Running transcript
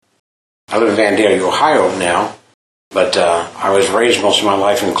I live in Vandalia, Ohio now, but I was raised most of my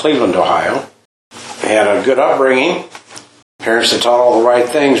life in Cleveland, Ohio. I had a good upbringing. Parents that taught all the right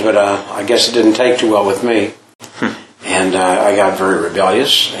things, but I guess it didn't take too well with me. And I got very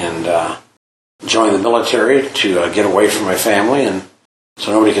rebellious and joined the military to get away from my family, and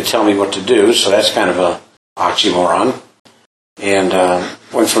so nobody could tell me what to do, so that's kind of a oxymoron. And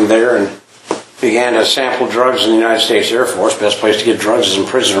went from there and began to sample drugs in the United States Air Force. Best place to get drugs is in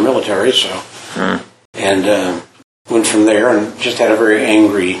prison or military, so. And went from there and just had a very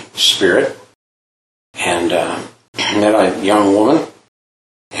angry spirit. And met a young woman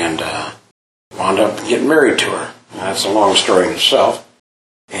and wound up getting married to her. That's a long story in itself.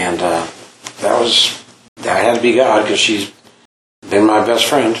 And that had to be God, because she's been my best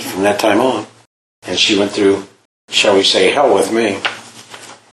friend from that time on. And she went through, shall we say, hell with me.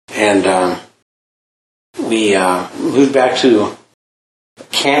 And we moved back to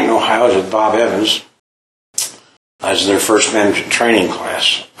Canton, Ohio with Bob Evans. I was in their first management training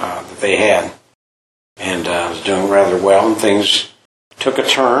class that they had. And I was doing rather well, and things took a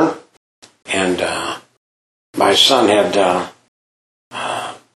turn. And my son had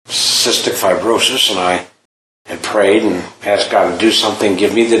cystic fibrosis, and I had prayed and asked God to do something,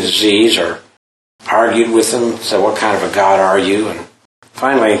 give me the disease, or argued with him, said, what kind of a God are you? And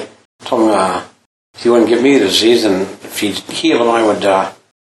finally told him if he wouldn't give me the disease, then if he'd heal him, I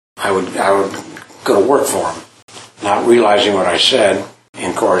would go to work for him. Not realizing what I said,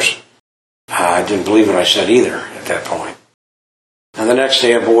 and of course, I didn't believe what I said either at that point. And the next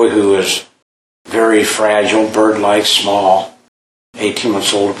day, a boy who was very fragile, bird-like, small, 18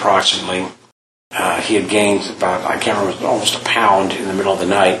 months old approximately, he had gained about, I can't remember, almost a pound in the middle of the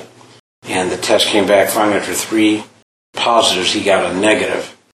night. And the test came back finally after 3 positives, he got a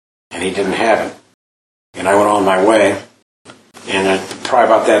negative, and he didn't have it. And I went on my way. And probably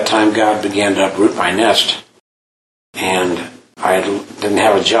about that time, God began to uproot my nest. And I didn't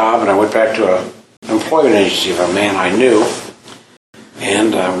have a job, and I went back to an employment agency of a man I knew,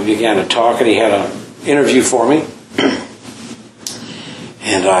 and we began to talk, and he had an interview for me.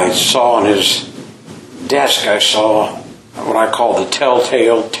 And I saw on his desk, I saw what I call the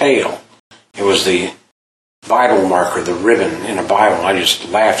telltale tale. It was the Bible marker, the ribbon in a Bible. I just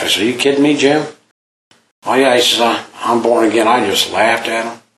laughed. I said, are you kidding me, Jim? Oh, yeah. He says, I'm born again. I just laughed at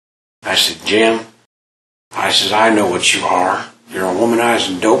him. I said, Jim, I says, I know what you are. You're a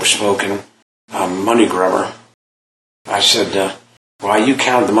womanizing, dope-smoking, money grubber. I said, well, you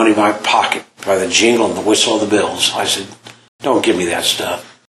counted the money in my pocket by the jingle and the whistle of the bills. I said, don't give me that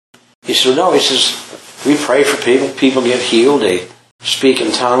stuff. He said, no. He says, we pray for people. People get healed. They speak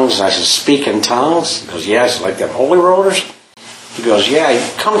in tongues. And I said, speak in tongues? He goes, yeah. I said, like them holy rollers? He goes,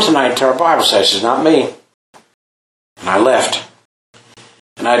 yeah, come tonight to our Bible study. I said, not me. And I left.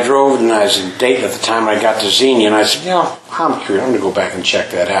 And I drove, and I was in Dayton at the time, and I got to Xenia, and I said, I'm curious, I'm going to go back and check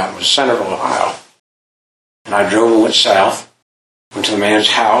that out. It was Centerville, Ohio. And I drove and went south, went to the man's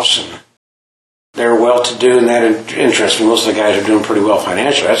house, and they were well-to-do, and that interests me. Most of the guys are doing pretty well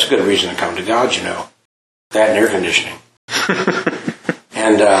financially. That's a good reason to come to God, you know. That and air conditioning.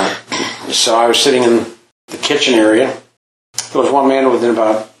 And so I was sitting in the kitchen area. There was one man within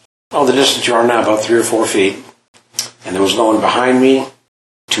about, the distance you are now, about 3 or 4 feet. And there was no one behind me,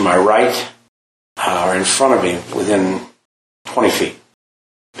 to my right, or in front of me, within 20 feet.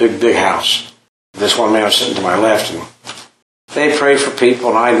 Big house. This one man was sitting to my left, and they prayed for people,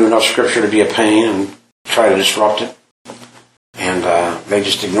 and I knew enough scripture to be a pain and try to disrupt it. And they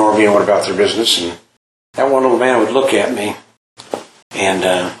just ignored me and went about their business. And that one little man would look at me,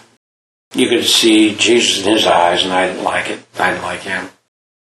 and you could see Jesus in his eyes, and I didn't like it. I didn't like him.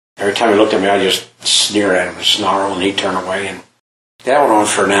 Every time he looked at me, I just sneer at him and snarl, and he'd turn away. And that went on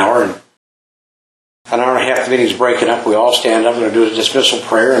for an hour, and an hour and a half, the meeting's breaking up. We all stand up and do a dismissal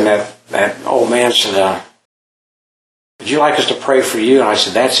prayer, and that old man said, would you like us to pray for you? And I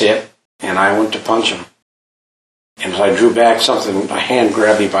said, that's it. And I went to punch him. And as I drew back, a hand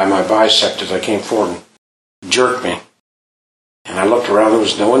grabbed me by my bicep as I came forward and jerked me. And I looked around, there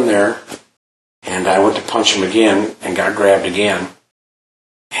was no one there. And I went to punch him again and got grabbed again.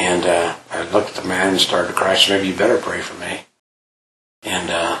 And I looked at the man and started to cry. I said, maybe you better pray for me.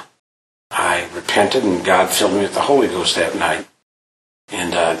 And I repented, and God filled me with the Holy Ghost that night.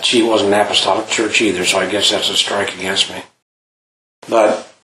 And she wasn't an apostolic church either, so I guess that's a strike against me.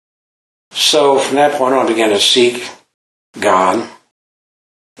 But, so from that point on, I began to seek God.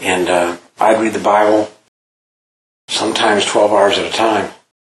 And I'd read the Bible sometimes 12 hours at a time.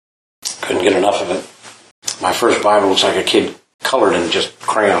 Couldn't get enough of it. My first Bible looks like a kid colored in just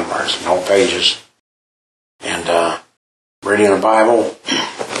crayon marks and whole pages. And reading the Bible,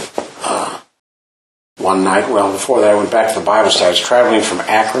 one night. Well, before that, I went back to the Bible study. I was traveling from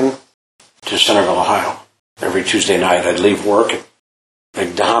Akron to Centerville, Ohio. Every Tuesday night, I'd leave work at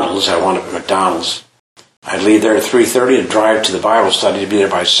McDonald's. I wound up at McDonald's. I'd leave there at 3:30 and drive to the Bible study to be there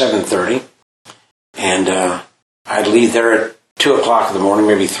by 7:30. And I'd leave there at 2 o'clock in the morning,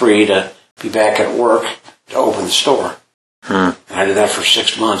 maybe 3, to be back at work to open the store. And I did that for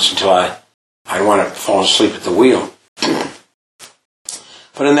 6 months until I wound up falling asleep at the wheel.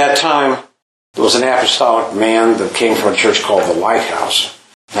 But in that time, there was an apostolic man that came from a church called the Lighthouse.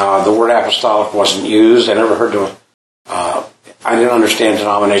 Now, the word apostolic wasn't used. I never heard of I didn't understand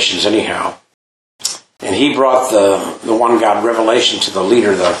denominations anyhow. And he brought the one God revelation to the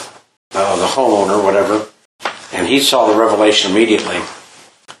leader, the homeowner, whatever. And he saw the revelation immediately.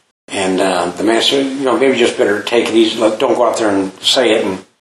 And the man said, maybe just better take it easy. Don't go out there and say it. And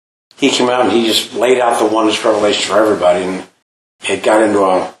he came out and he just laid out the oneness revelation for everybody. And it got into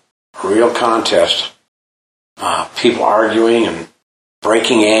a real contest. People arguing and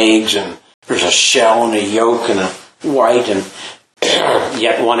breaking eggs. And there's a shell and a yolk and a white and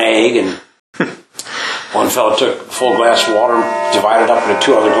yet one egg. And one fellow took a full glass of water and divided it up into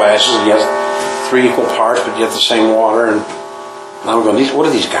 2 other glasses. And he has 3 equal parts, but yet the same water. And I'm going, what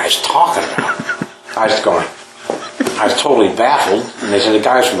are these guys talking about? I was totally baffled. And they said, the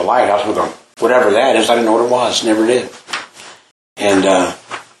guys from the Lighthouse. I'm going, whatever that is, I didn't know what it was. Never did. And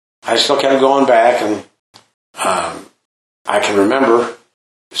I still kept going back. And I can remember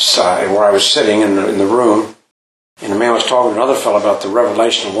where I was sitting in the room. And the man was talking to another fellow about the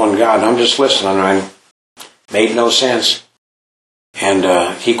revelation of one God. And I'm just listening. And I made no sense. And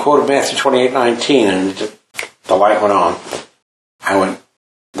he quoted Matthew 28:19. And the light went on. I went,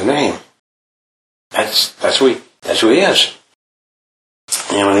 the name. That's who he is.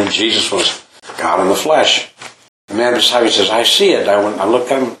 And Jesus was God in the flesh. The man beside me says, I see it. I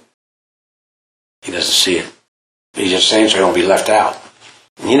looked at him. He doesn't see it. He's just saying so he don't be left out.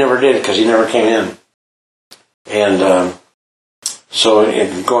 And he never did because he never came in. And so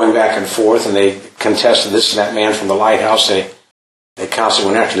in going back and forth, and they contested this and that man from the Lighthouse. They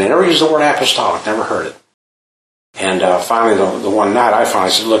constantly went after him. They never used the word apostolic. Never heard it. And finally, the one night, I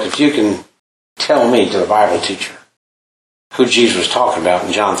finally said, look, if you can tell me, to the Bible teacher, who Jesus was talking about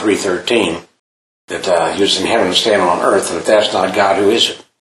in John 3:13, that he was in heaven and standing on earth, and if that's not God, who is it?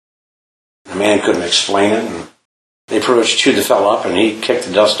 The man couldn't explain it, and they pretty much chewed the fellow up, and he kicked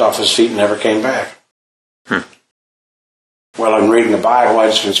the dust off his feet and never came back. Well, I'm reading the Bible.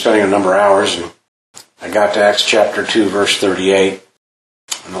 I've just been spending a number of hours, and I got to Acts chapter 2, verse 38.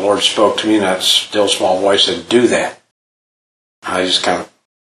 And the Lord spoke to me in that still small voice, said, do that. I just kind of,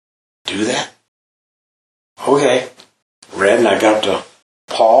 do that? Okay. Read, and I got to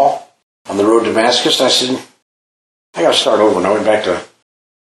Paul on the road to Damascus. And I said, I got to start over. And I went back to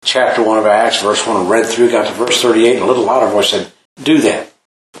chapter 1 of Acts, verse 1, and read through, got to verse 38, and a little louder voice said, do that.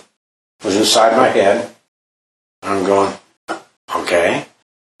 It was inside my head. And I'm going, okay.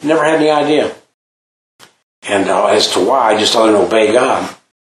 Never had any idea. And as to why, I just didn't obey God.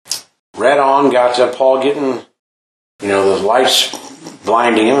 Read on, got to Paul getting, the lights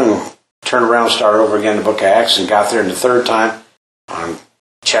blinding him, and turned around and started over again the book of Acts, and got there, and the third time, on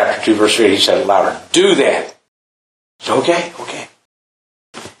chapter 2, verse 3, he said it louder, do that. So, okay.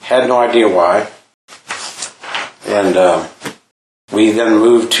 Had no idea why. And we then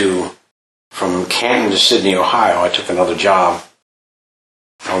moved from Canton to Sydney, Ohio. I took another job.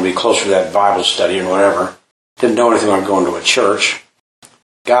 I want to be closer to that Bible study and whatever. Didn't know anything about going to a church.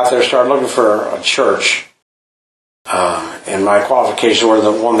 Got there, started looking for a church. And my qualifications were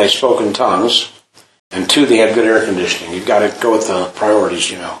the one, they spoke in tongues. And 2, they had good air conditioning. You've got to go with the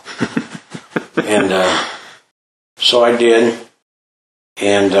priorities, And so I did.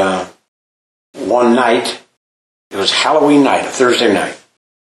 And one night, it was Halloween night, a Thursday night.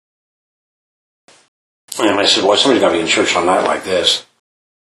 And I said, well, somebody's got to be in church on a night like this.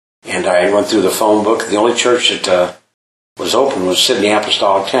 And I went through the phone book. The only church that was open was Sydney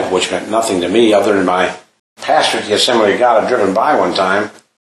Apostolic Temple, which meant nothing to me other than my pastor at the Assembly of God had driven by one time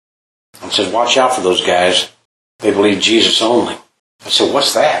and said, watch out for those guys. They believe Jesus only. I said,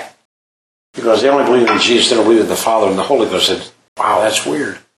 what's that? Because they only believe in Jesus, they don't believe in the Father and the Holy Ghost. I said, wow, that's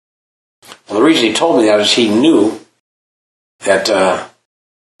weird. Well, the reason he told me that is he knew that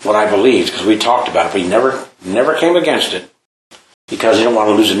what I believed, because we talked about it, but he never came against it because he didn't want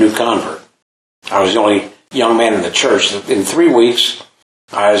to lose a new convert. I was the only young man in the church. In 3 weeks,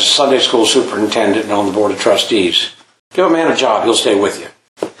 I was Sunday school superintendent and on the board of trustees. Give a man a job, he'll stay with you.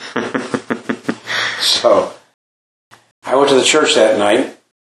 So, I went to the church that night,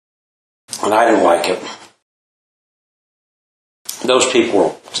 and I didn't like it. Those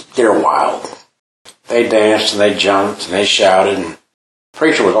people they're wild. They danced and they jumped and they shouted, and the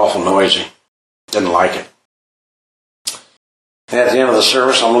preacher was awful noisy. Didn't like it. And at the end of the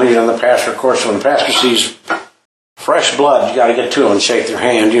service, I'm leaving the pastor. Of course, when the pastor sees fresh blood, you got to get to them and shake their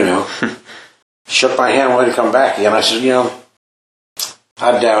hand, Shook my hand, wanted to come back again. I said,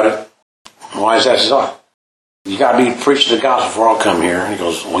 I doubt it. Why is that? He said, you got to be preaching the gospel before I'll come here. And he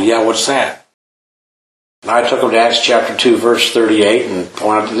goes, well, yeah, what's that? And I took him to Acts chapter 2, verse 38, and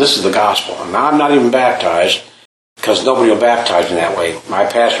pointed out, this is the gospel. And now I'm not even baptized, because nobody will baptize me that way. My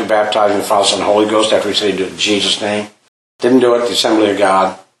pastor baptized me in the Father, Son, and Holy Ghost after he said he'd do it in Jesus' name. Didn't do it at the Assembly of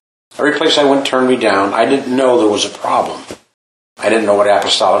God. Every place I went turned me down. I didn't know there was a problem. I didn't know what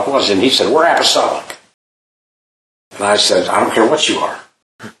apostolic was. And he said, we're apostolic. And I said, I don't care what you are.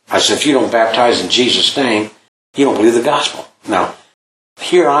 I said, if you don't baptize in Jesus' name, you don't believe the gospel. Now,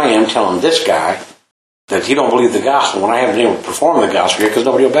 here I am telling this guy that he don't believe the gospel when I haven't been able to perform the gospel here because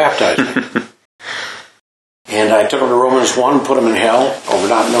nobody will baptize me. And I took him to Romans 1 and put him in hell over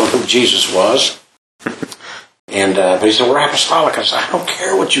not knowing who Jesus was. And but he said, we're apostolic. I said, I don't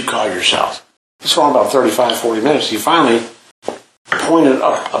care what you call yourself. This went on about 35, 40 minutes. He finally pointed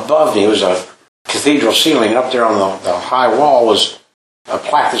up above me. It was a cathedral ceiling, and up there on the high wall was a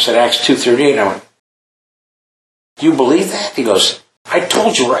plaque that said Acts 2:38. I went, do you believe that? He goes, I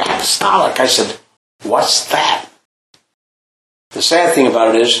told you we're apostolic. I said, what's that? The sad thing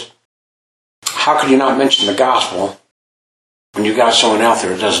about it is, how could you not mention the gospel when you got someone out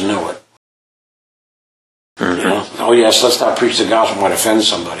there who doesn't know it? Mm-hmm. Oh yes, let's not preach the gospel, it might offend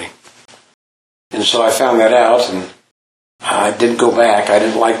somebody. And so I found that out, and I didn't go back. I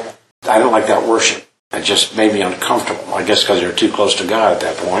didn't like that worship. It just made me uncomfortable. I guess because they were too close to God at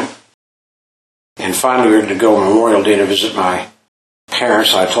that point. And finally, we were going to go Memorial Day to visit my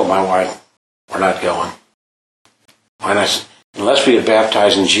parents. And I told my wife, we're not going. And I said, unless we get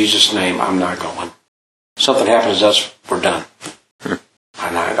baptized in Jesus' name, I'm not going. Something happens to us, we're done. And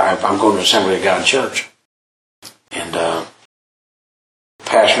I'm going to Assembly of God Church. And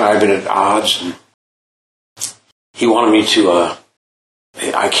Pastor and I have been at odds, and he wanted me to,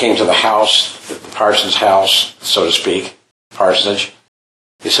 I came to the house, the parson's house, so to speak, parsonage.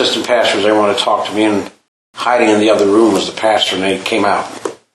 The assistant pastors, they wanted to talk to me, and hiding in the other room was the pastor, and they came out.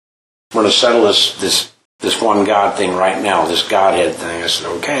 We're going to settle this one God thing right now, this Godhead thing. I said,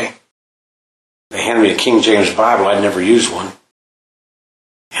 okay. They handed me a King James Bible. I'd never used one.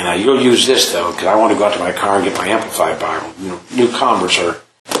 And you'll use this, though, because I want to go out to my car and get my Amplified Bible. New converts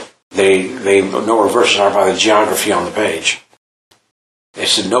they know where verses are by the geography on the page. They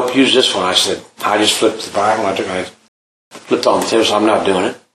said, nope, use this one. I said, I just flipped the Bible. I flipped on the table, so I'm not doing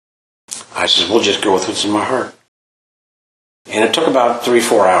it. I said, we'll just go with what's in my heart. And it took about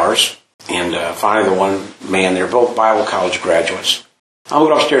 3-4 hours. And finally, the one man, they're both Bible college graduates. I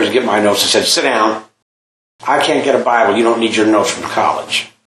went upstairs to get my notes and said, sit down. I can't get a Bible. You don't need your notes from college.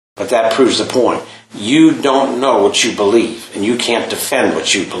 But that proves the point. You don't know what you believe, and you can't defend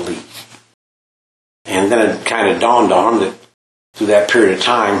what you believe. And then it kind of dawned on him that through that period of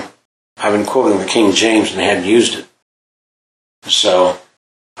time, I've been quoting the King James and hadn't used it. So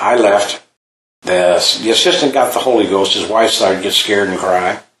I left. The assistant got the Holy Ghost. His wife started to get scared and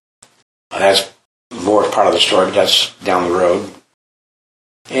cry. That's more part of the story, but that's down the road.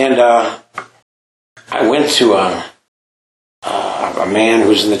 And I went to a man who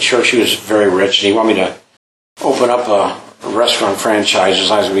was in the church. He was very rich, and he wanted me to open up a restaurant franchise.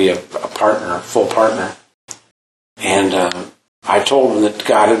 I was going to be a partner, full partner. And I told him that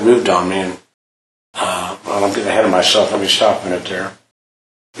God had moved on me, and well, I'm getting ahead of myself. Let me stop a minute there.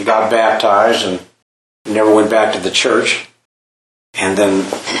 He got baptized and never went back to the church. And then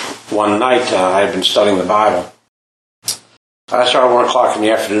one night, I had been studying the Bible. I started at 1 o'clock in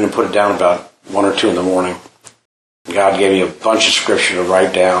the afternoon and put it down about 1 or 2 in the morning. God gave me a bunch of scripture to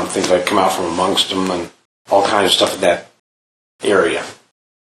write down, things that come out from amongst them, and all kinds of stuff in that area.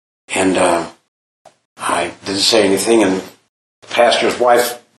 And I didn't say anything, and the pastor's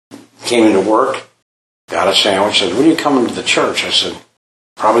wife came into work, got a sandwich, said, when are you coming to the church? I said,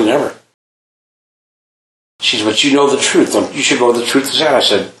 probably never. She said, but you know the truth. You should know the truth is that. I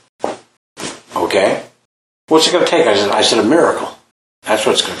said, okay. What's it going to take? I said, a miracle. That's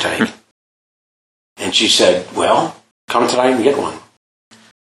what it's going to take. And she said, well, come tonight and get one.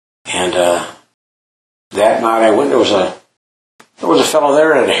 And that night I went, there was a fellow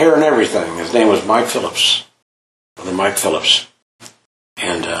there that had hair and everything. His name was Mike Phillips. Brother Mike Phillips.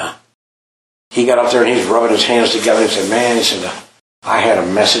 And he got up there and he was rubbing his hands together and said, man, he said, I had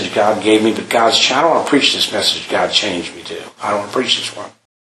a message God gave me, but I don't want to preach this message God changed me to. I don't want to preach this one.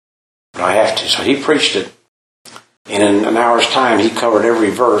 But I have to. So he preached it. And in an hour's time, he covered every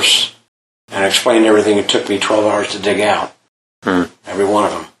verse And I explained everything. It took me 12 hours to dig out. Every one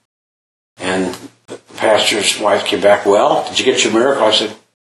of them. And the pastor's wife came back, well, did you get your miracle? I said,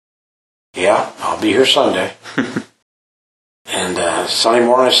 yeah, I'll be here Sunday. And Sunday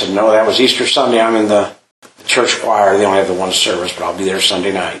morning I said, no, that was Easter Sunday. I'm in the church choir. They only have the one service, but I'll be there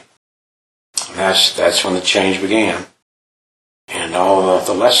Sunday night. And that's when the change began. And all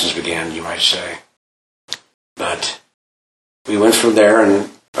the lessons began, you might say. But we went from there and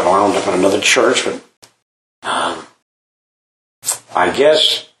I wound up in another church, but I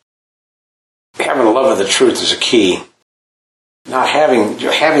guess having a love of the truth is a key. Not having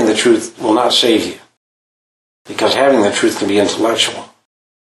the truth will not save you, because having the truth can be intellectual.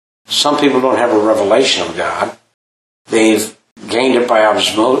 Some people don't have a revelation of God. They've gained it by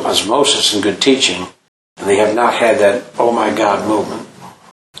osmosis and good teaching, and they have not had that, oh my God movement.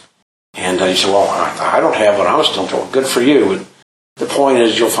 And you say, well, I don't have what I'm still told. Good for you. But the point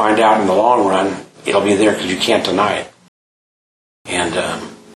is, you'll find out in the long run, it'll be there because you can't deny it. And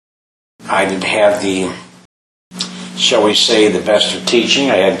I didn't have the, shall we say, the best of teaching.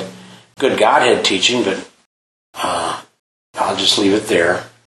 I had good Godhead teaching, but I'll just leave it there.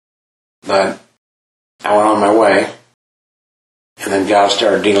 But I went on my way, and then God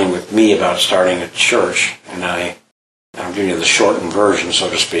started dealing with me about starting a church, and I'm giving you the shortened version, so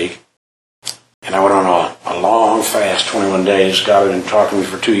to speak. And I went on a long fast, 21 days. God had been talking to me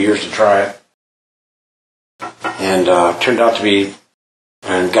for 2 years to try it. And it turned out to be,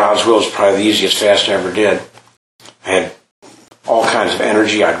 and God's will is probably the easiest fast I ever did. I had all kinds of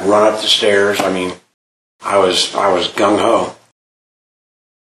energy. I'd run up the stairs. I mean, I was gung-ho.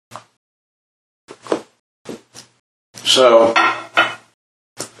 So,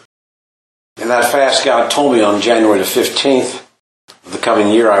 in that fast, God told me on January the 15th of the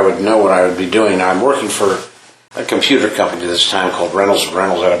coming year I would know what I would be doing. Now, I'm working for a computer company this time called Reynolds.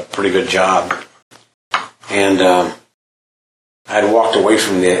 Reynolds had a pretty good job. And I'd walked away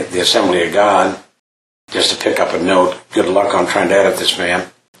from the Assembly of God just to pick up a note. Good luck on trying to edit this, man.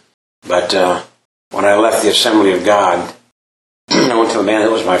 But when I left the Assembly of God, I went to the man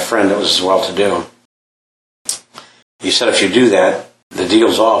that was my friend that was well-to-do. He said, if you do that, the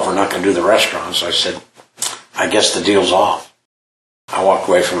deal's off. We're not going to do the restaurant. So I said, I guess the deal's off. I walked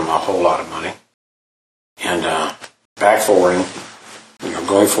away from a whole lot of money. And back forwarding,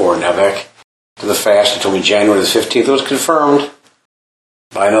 going forward now, back to the fast. He told me January the 15th. It was confirmed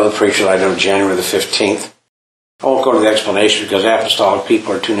by another preacher that I know January the 15th. I won't go to the explanation because apostolic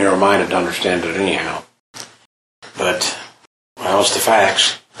people are too narrow-minded to understand it anyhow. But, well, it's the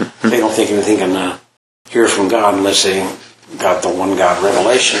facts. They don't think anything can hear from God unless they got the one God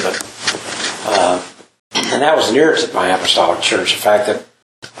revelation. But and that was an irritant to my apostolic church, the fact that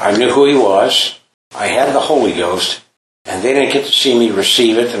I knew who he was, I had the Holy Ghost, and they didn't get to see me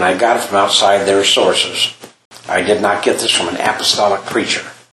receive it, and I got it from outside their sources. I did not get this from an apostolic preacher.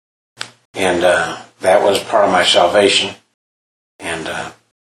 And that was part of my salvation. And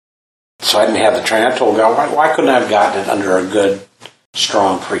so I didn't have the training. I told God, why couldn't I have gotten it under a good,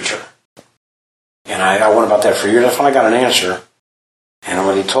 strong preacher? And I went about that for years. I finally got an answer. And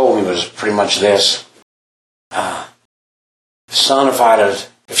what he told me was pretty much this. Son,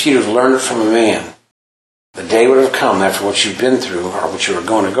 if you'd have learned it from a man, the day would have come after what you've been through, or what you were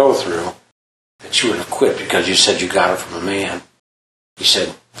going to go through, that you would have quit because you said you got it from a man. He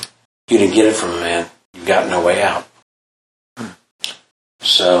said, you didn't get it from a man. You got no way out.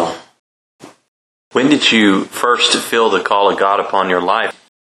 So, when did you first feel the call of God upon your life?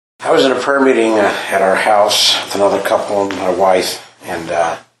 I was in a prayer meeting at our house with another couple and my wife, and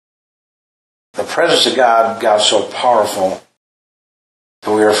the presence of God got so powerful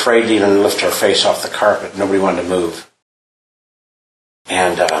that we were afraid to even lift our face off the carpet. Nobody wanted to move.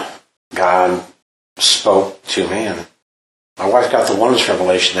 And God spoke to me, and my wife got the oneness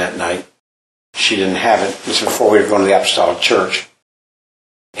revelation that night. She didn't have it. This was before we were going to the apostolic church.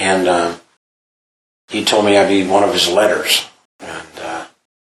 And he told me I'd be one of his letters. And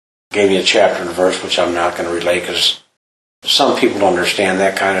gave me a chapter and a verse, which I'm not going to relay because some people don't understand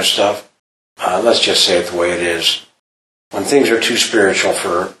that kind of stuff. Let's just say it the way it is. When things are too spiritual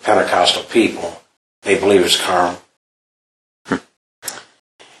for Pentecostal people, they believe it's carnal.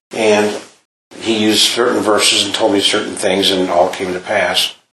 And he used certain verses and told me certain things, and it all came to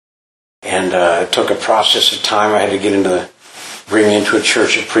pass. And it took a process of time. I had to bring me into a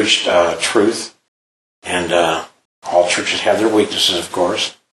church that preached truth. And all churches have their weaknesses, of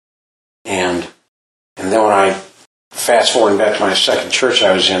course. And then when I fast forwarding back to my second church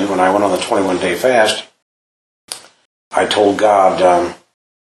I was in, when I went on the 21-day fast, I told God,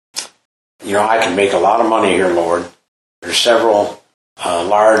 I can make a lot of money here, Lord. There's several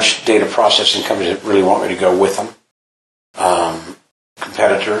large data processing companies that really want me to go with them,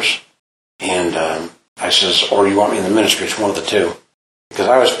 competitors, and I says, or you want me in the ministry? It's one of the two. Because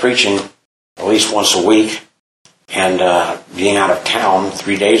I was preaching at least once a week and being out of town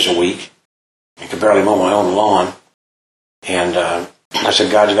 3 days a week. I could barely mow my own lawn. And I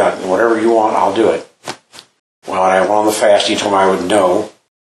said, God, you got whatever you want, I'll do it. Well, I went on the fast. He told me I would know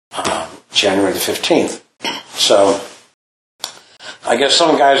January the 15th. So I guess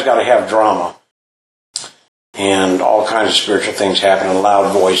some guys got to have drama. And all kinds of spiritual things happen, and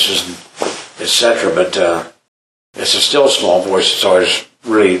loud voices, etc. But it's a still small voice that's always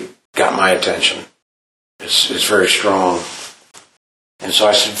really got my attention. It's very strong. And so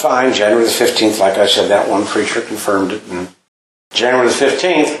I said, fine, January the 15th, like I said, that one preacher confirmed it. And January the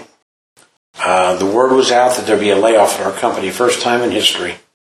 15th, the word was out that there'd be a layoff at our company, first time in history.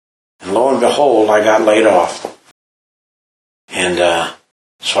 And lo and behold, I got laid off. And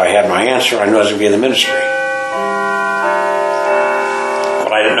so I had my answer. I knew I was going to be in the ministry.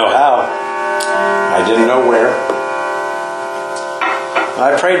 But I didn't know how. I didn't know where.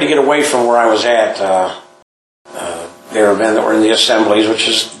 I prayed to get away from where I was at. There were men that were in the assemblies,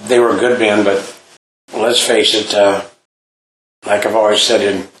 they were good men, but let's face it, like I've always said,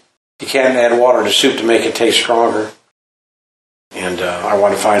 you can't add water to soup to make it taste stronger. And I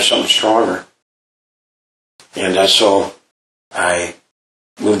wanted to find something stronger. And so I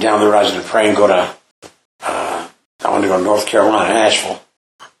moved down the road. I was going to pray and go to, I wanted to go to North Carolina, Asheville.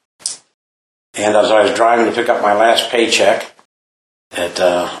 And as I was driving to pick up my last paycheck at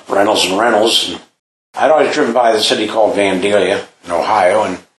Reynolds and Reynolds, and I'd always driven by the city called Vandalia in Ohio,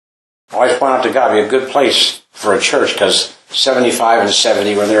 and I always point out to God, it'd be a good place for a church, because 75 and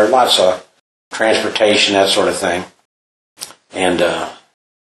 70, where there are lots of transportation, that sort of thing. And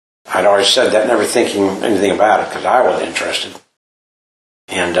I'd always said that, never thinking anything about it, because I wasn't interested.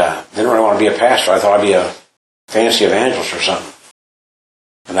 And didn't really want to be a pastor. I thought I'd be a fancy evangelist or something.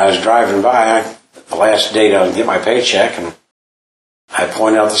 And I was driving by the last day to get my paycheck, and I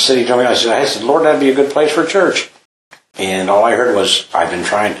pointed out the city to me. I said, Lord, that'd be a good place for a church. And all I heard was, I've been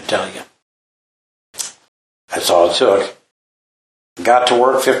trying to tell you. That's all it took. Got to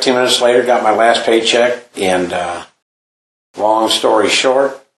work 15 minutes later, got my last paycheck, and long story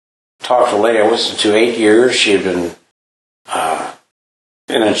short, talked to a lady I listened to 8 years. She had been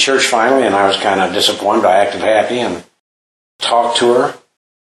in a church finally, and I was kind of disappointed. I acted happy and talked to her,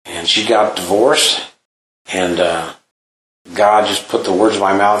 and she got divorced, and God just put the words in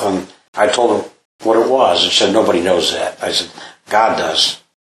my mouth, and I told her what it was, and she said, nobody knows that. I said, God does.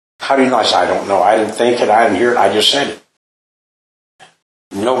 How do you know? I said, I don't know. I didn't think it. I didn't hear it. I just said it.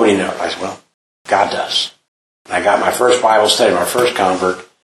 Nobody knows. I said, well, God does. I got my first Bible study, my first convert,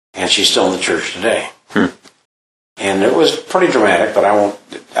 and she's still in the church today. And it was pretty dramatic, but I won't,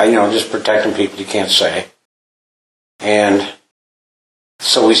 just protecting people you can't say. And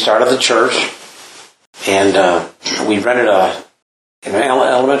so we started the church, and we rented an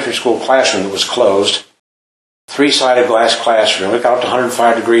elementary school classroom that was closed, 3-sided glass classroom. It got up to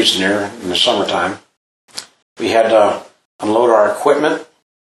 105 degrees in there in the summertime. We had to unload our equipment,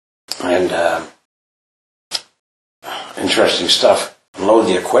 and interesting stuff. Unload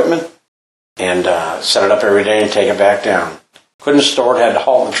the equipment and set it up every day and take it back down. Couldn't store it, had to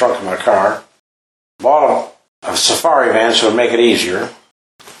haul it in the trunk of my car. Bought a safari van so it would make it easier.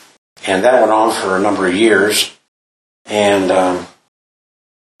 And that went on for a number of years. And the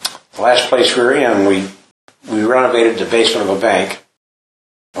last place we were in, we renovated the basement of a bank.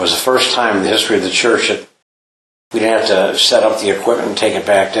 It was the first time in the history of the church that we didn't have to set up the equipment and take it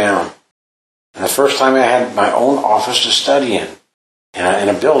back down. And the first time I had my own office to study in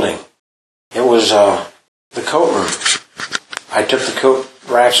a building. It was the coat room. I took the coat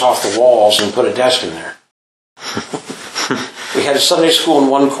racks off the walls and put a desk in there. We had Sunday school in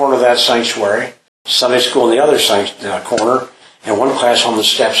one corner of that sanctuary, Sunday school in the other corner, and one class on the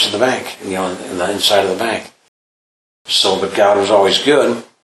steps of the bank, in the inside of the bank. So, but God was always good,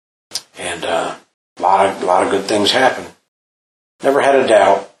 and a lot of good things happened. Never had a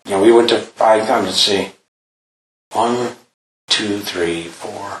doubt. We went to 5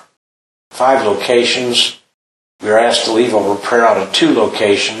 locations. We were asked to leave over prayer out of 2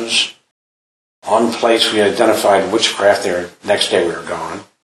 locations. One place we identified witchcraft there. Next day we were gone.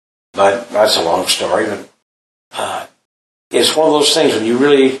 But that's a long story. But it's one of those things when you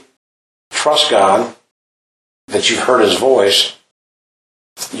really trust God, that you've heard His voice,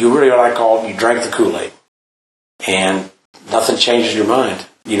 you really, you drank the Kool-Aid. And nothing changes your mind.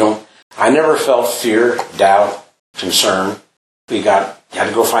 I never felt fear, doubt, concern. You had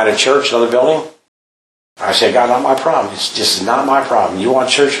to go find a church, another building. I said, God, not my problem. It's just not my problem. You want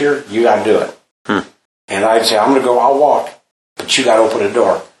church here? You got to do it. And I'd say, I'm going to go, I'll walk, but you got to open the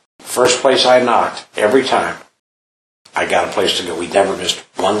door. First place I knocked, every time, I got a place to go. We never missed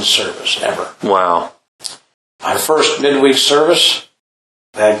one service, ever. Wow. Our first midweek service,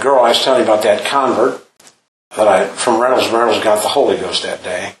 that girl I was telling you about, that convert, from Reynolds got the Holy Ghost that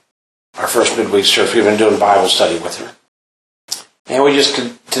day. Our first midweek service, we've been doing Bible study with her. And we just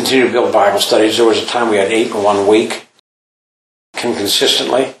continued to build Bible studies. There was a time we had 8 in 1 week,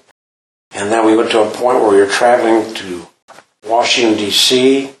 consistently. And then we went to a point where we were traveling to Washington,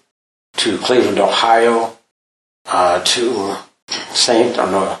 D.C., to Cleveland, Ohio, to St.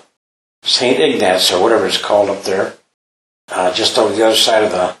 Ignatz, or whatever it's called up there, just over the other side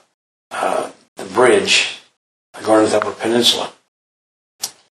of the bridge, going to the Upper Peninsula.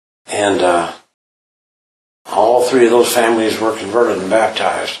 And all 3 of those families were converted and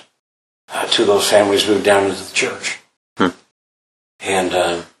baptized. 2 of those families moved down into the church.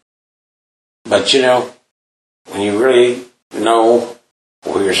 And but you know, when you really know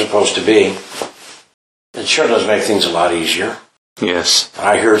where you're supposed to be, it sure does make things a lot easier. Yes.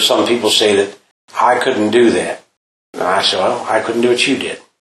 I hear some people say that I couldn't do that. And I said, well, I couldn't do what you did.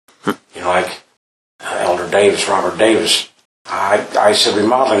 You know, like Elder Davis, Robert Davis. I said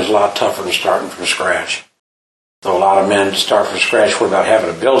remodeling is a lot tougher than starting from scratch. Though a lot of men start from scratch without having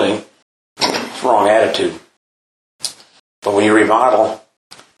a building, it's the wrong attitude. But when you remodel,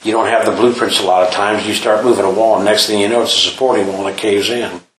 you don't have the blueprints a lot of times. You start moving a wall, and next thing you know, it's a supporting wall that caves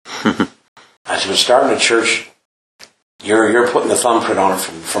in. I said, starting a church, you're putting the thumbprint on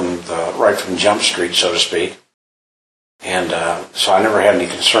it right from Jump Street, so to speak. And so I never had any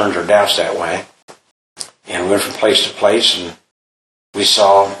concerns or doubts that way. And we went from place to place, and we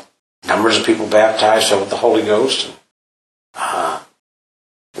saw numbers of people baptized with the Holy Ghost. And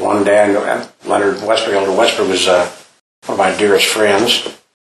one day, Leonard Westbury, Elder Westbury, was one of my dearest friends.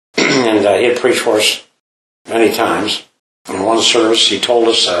 And he had preached for us many times. In one service, he told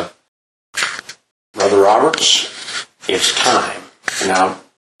us, Brother Roberts, it's time. Now,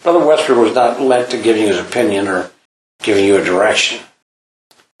 Brother Westbury was not lent to giving his opinion or giving you a direction.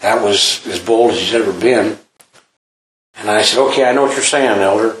 That was as bold as he's ever been. And I said, okay, I know what you're saying,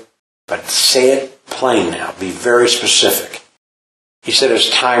 Elder, but say it plain now. Be very specific. He said, it's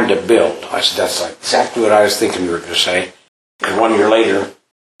time to build. I said, that's exactly what I was thinking you were going to say. And 1 year later,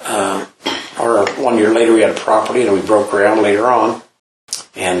 we had a property, and we broke ground later on,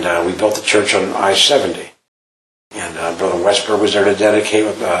 and we built the church on I-70. And Brother Westbury was there to dedicate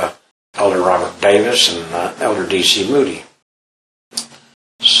with Elder Robert Davis and Elder D.C. Moody.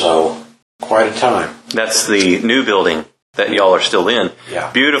 So, quite a time. That's the new building that y'all are still in.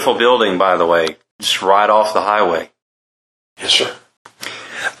 Yeah. Beautiful building, by the way. Just right off the highway. Yes, sir.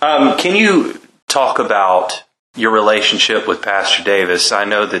 Can you talk about your relationship with Pastor Davis? I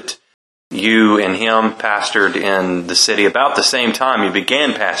know that you and him pastored in the city about the same time you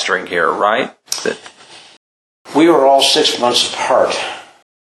began pastoring here, right? We were all 6 months apart.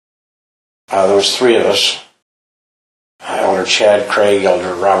 There was 3 of us. Elder Chad Craig,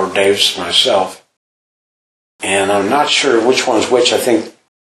 Elder Robert Davis, and myself. And I'm not sure which one's which. I think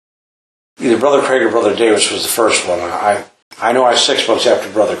either Brother Craig or Brother Davis was the first one. I know I was 6 months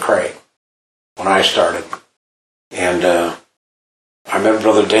after Brother Craig when I started. And I met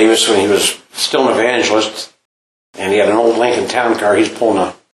Brother Davis when he was still an evangelist, and he had an old Lincoln Town Car he's pulling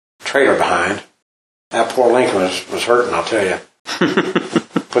a trailer behind. That poor Lincoln was hurting, I'll tell you.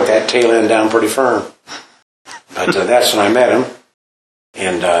 Put that tail end down pretty firm. But that's when I met him,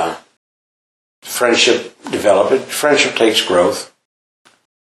 and friendship developed. Friendship takes growth.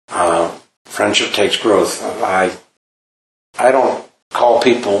 Friendship takes growth. I don't call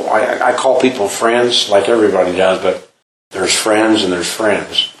people, I call people friends like everybody does, but there's friends and there's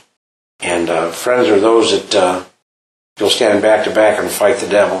friends. And friends are those that you'll stand back to back and fight the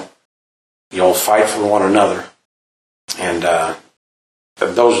devil. You'll fight for one another. And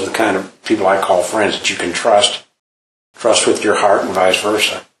those are the kind of people I call friends that you can trust with your heart and vice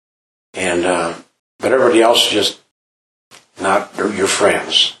versa. And but everybody else is just not your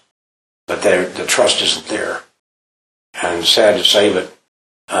friends. But the trust isn't there. And sad to say, but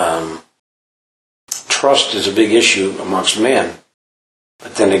trust is a big issue amongst men.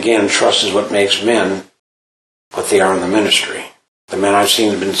 But then again, trust is what makes men what they are in the ministry. The men I've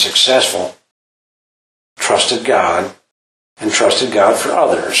seen have been successful trusted God and trusted God for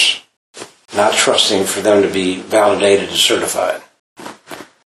others, not trusting for them to be validated and certified.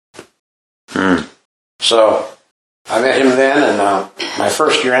 So I met him then, and my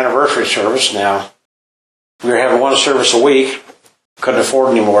first year anniversary service. Now, we were having one service a week. Couldn't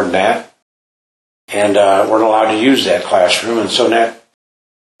afford any more than that. and weren't allowed to use that classroom. And so in that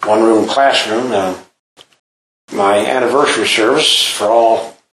one-room classroom, my anniversary service for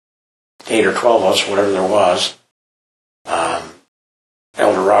all 8 or 12 of us, whatever there was,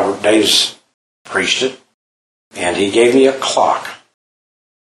 Elder Robert Days preached it, and he gave me a clock.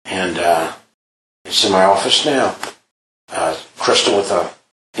 And it's in my office now. Crystal with a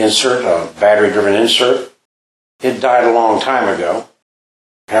insert, a battery-driven insert. It died a long time ago.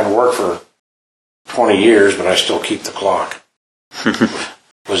 I haven't worked for 20 years, but I still keep the clock.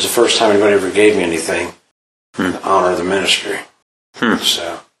 It was the first time anybody ever gave me anything in honor of the ministry.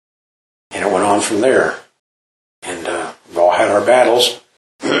 So, and it went on from there. And we've all had our battles.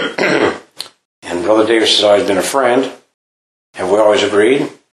 And Brother Davis has always been a friend. Have we always agreed?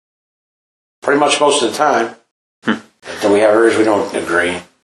 Pretty much most of the time. Then we have areas we don't agree.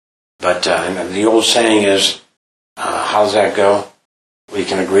 But the old saying is, how does that go? We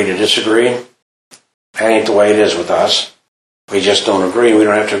can agree to disagree. That ain't the way it is with us. We just don't agree. We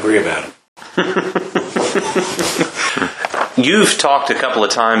don't have to agree about it. You've talked a couple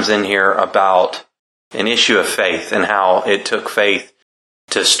of times in here about an issue of faith and how it took faith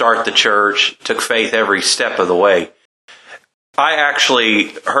to start the church, took faith every step of the way. I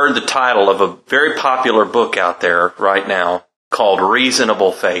actually heard the title of a very popular book out there right now called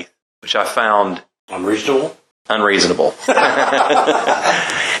Reasonable Faith, which I found unreasonable.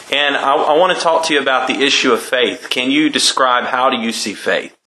 And I want to talk to you about the issue of faith. Can you describe how do you see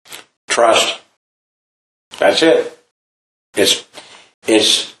faith? Trust. That's it.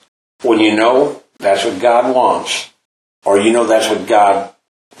 It's when you know that's what God wants, or you know that's what God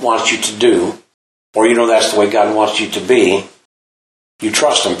wants you to do, or you know that's the way God wants you to be, you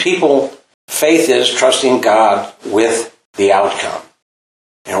trust Him. Faith is trusting God with the outcome.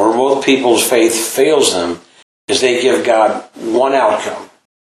 And where both people's faith fails them is they give God one outcome,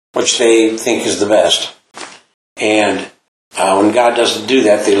 which they think is the best. And when God doesn't do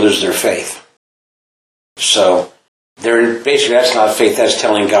that, they lose their faith. So basically that's not faith, that's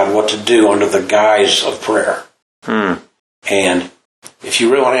telling God what to do under the guise of prayer. And if you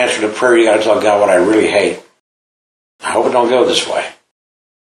really want to answer the prayer, you got to tell God what I really hate. I hope it don't go this way.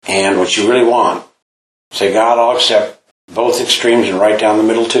 And what you really want, say, God, I'll accept both extremes and right down the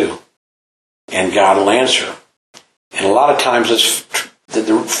middle too. And God will answer. And a lot of times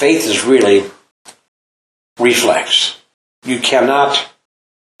the faith is really reflex. You cannot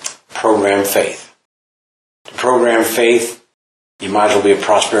program faith. To program faith, you might as well be a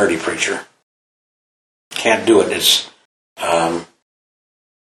prosperity preacher. Can't do it. It's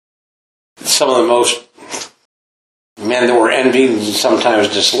some of the most men that were envied and sometimes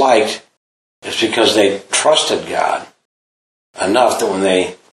disliked is because they trusted God enough that when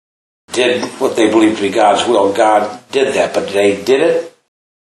they did what they believed to be God's will, God did that. But they did it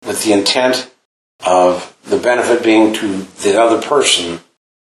with the intent of the benefit being to the other person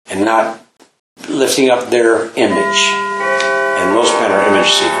and not lifting up their image. And most men are image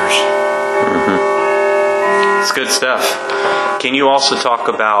seekers. It's good stuff. Can you also talk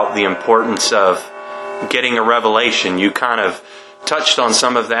about the importance of getting a revelation? You kind of touched on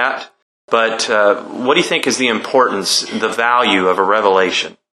some of that, but what do you think is the importance, the value of a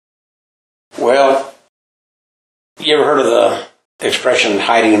revelation? Well, you ever heard of the expression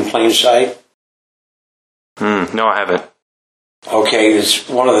hiding in plain sight? No, I haven't. Okay, it's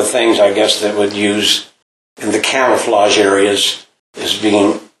one of the things I guess that would use in the camouflage areas is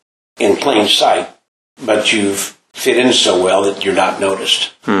being in plain sight, but you've fit in so well that you're not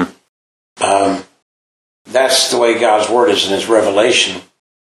noticed. That's the way God's Word is in His revelation.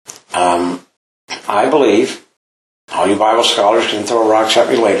 I believe, all you Bible scholars can throw rocks at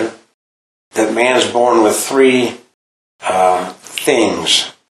me later, that man is born with three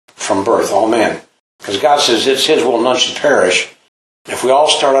things from birth, all men. Because God says it's His will none should perish. If we all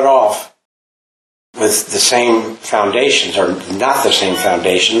started off with the same foundations, or not the same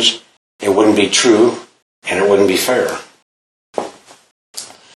foundations, it wouldn't be true and it wouldn't be fair.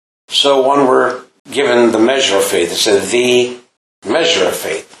 So when we're given the measure of faith, it says the measure of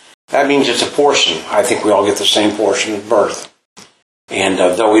faith. That means it's a portion. I think we all get the same portion at birth. And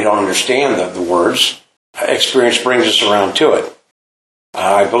though we don't understand the words, experience brings us around to it.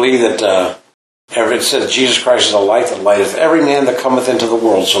 I believe that it says Jesus Christ is a light that lighteth every man that cometh into the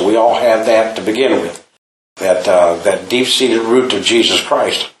world. So we all have that to begin with. That deep-seated root of Jesus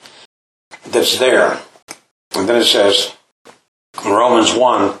Christ that's there. And then it says in Romans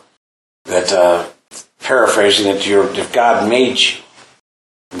 1 that, paraphrasing it, if God made you,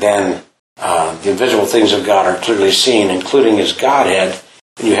 then the invisible things of God are clearly seen, including His Godhead,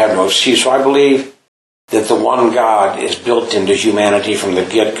 and you have no excuse. So I believe that the one God is built into humanity from the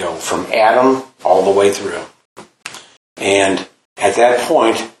get-go, from Adam all the way through. And at that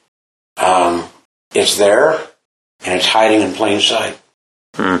point, it's there, and it's hiding in plain sight.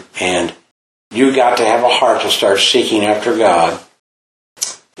 And you got to have a heart to start seeking after God.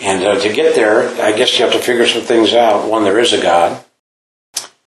 And to get there, I guess you have to figure some things out. One, there is a God.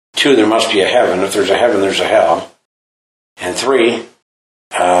 Two, there must be a heaven. If there's a heaven, there's a hell. And three,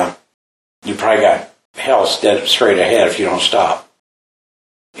 you probably got hell dead straight ahead if you don't stop.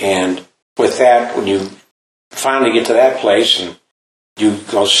 And with that, when you finally get to that place and you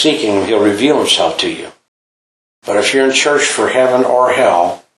go seeking, he'll reveal himself to you. But if you're in church for heaven or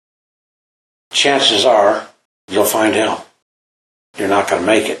hell, chances are you'll find hell. You're not going to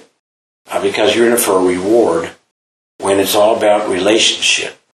make it because you're in it for a reward when it's all about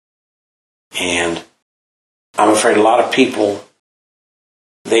relationship. And I'm afraid a lot of people,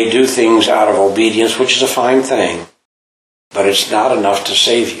 they do things out of obedience, which is a fine thing, but it's not enough to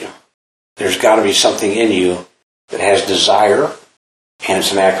save you. There's got to be something in you that has desire, and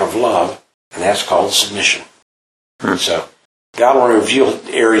it's an act of love, and that's called submission. So God will reveal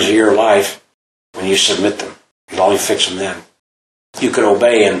areas of your life when you submit them. He'll only fix them then. You can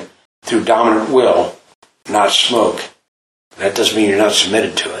obey and through dominant will, not smoke. That doesn't mean you're not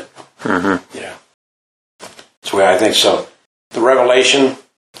submitted to it. Yeah. That's the way I think so. The revelation,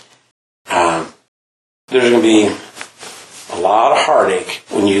 there's going to be a lot of heartache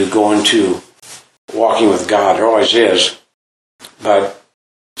when you go into walking with God. There always is. But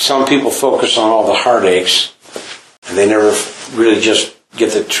some people focus on all the heartaches, and they never really just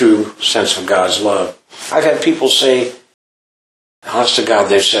get the true sense of God's love. I've had people say, honest to God,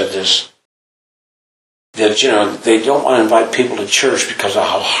 they've said this, that, they don't want to invite people to church because of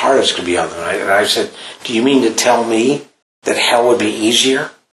how hard it's going to be on them. And I said, do you mean to tell me that hell would be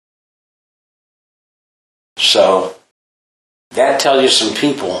easier? So, that tells you some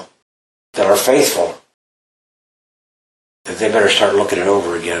people that are faithful that they better start looking it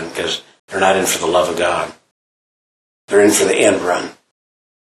over again because they're not in for the love of God. They're in for the end run.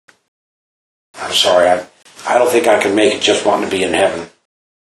 I'm sorry, I don't think I can make it just wanting to be in heaven.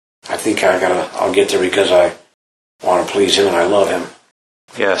 I think I'll get there because I want to please him and I love him.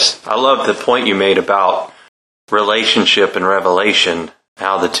 Yes, I love the point you made about relationship and revelation,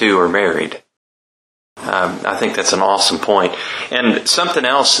 how the two are married. I think that's an awesome point. And something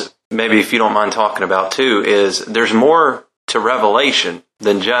else, maybe if you don't mind talking about too, is there's more to revelation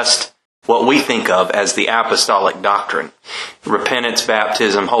than just what we think of as the apostolic doctrine. Repentance,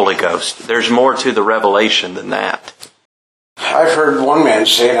 baptism, Holy Ghost. There's more to the revelation than that. I've heard one man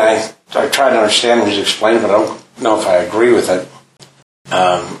say, and I try to understand what he's explaining, but I don't know if I agree with it.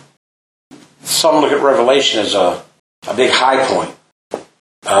 Some look at revelation as a big high point.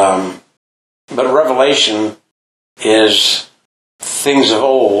 But revelation is things of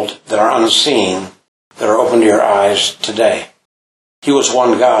old that are unseen, that are open to your eyes today. He was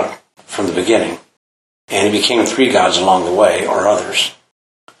one God from the beginning, and he became three gods along the way, or others.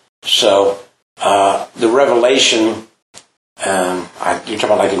 So, the revelation, you're talking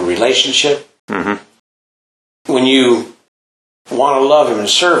about like in relationship? Mm-hmm. When you want to love him and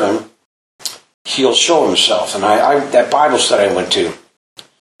serve him, he'll show himself. And that Bible study I went to,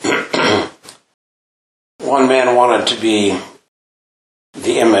 one man wanted to be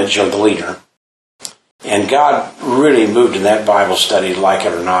the image of the leader. And God really moved in that Bible study, like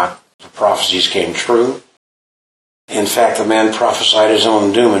it or not. The prophecies came true. In fact, the man prophesied his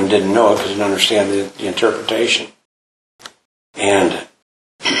own doom and didn't know it because he didn't understand the interpretation. And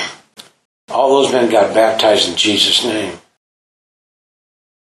all those men got baptized in Jesus' name.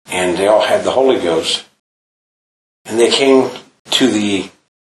 And they all had the Holy Ghost. And they came to the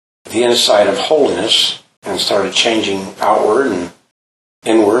insight of holiness and started changing outward and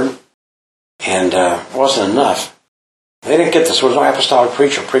inward. And it wasn't enough. They didn't get this. There was no apostolic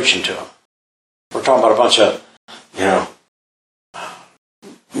preacher preaching to them. We're talking about a bunch of,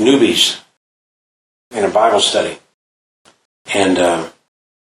 newbies in a Bible study. And out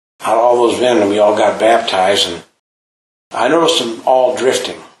of all those men, we all got baptized, and I noticed them all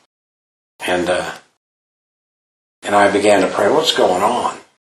drifting. And I began to pray, what's going on?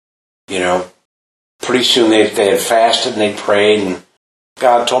 Pretty soon they had fasted and they prayed, and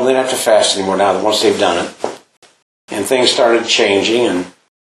God told them they didn't have to fast anymore now that once they've done it. And things started changing, and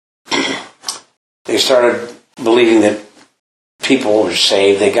they started believing that people were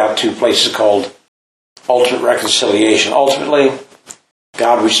saved. They got to places called ultimate reconciliation. Ultimately,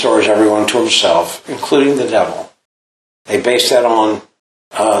 God restores everyone to himself, including the devil. They base that on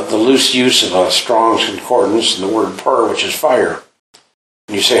the loose use of a Strong's Concordance and the word pur, which is fire.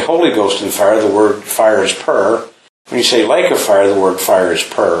 When you say Holy Ghost and fire, the word fire is pur. When you say lake of fire, the word fire is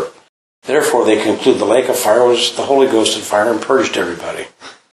pur. Therefore, they conclude the lake of fire was the Holy Ghost and fire and purged everybody.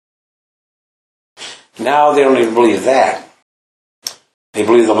 Now they don't even believe that. They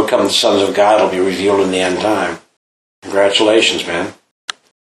believe they'll become the sons of God, will be revealed in the end time. Congratulations, man.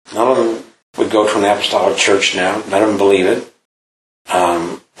 None of them would go to an apostolic church now. None of them believe it.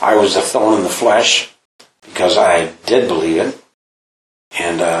 I was a thorn in the flesh because I did believe it.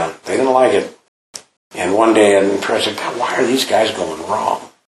 And they didn't like it. And one day I said, God, why are these guys going wrong?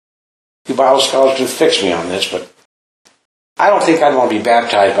 You Bible scholars can fix me on this, but I don't think I'd want to be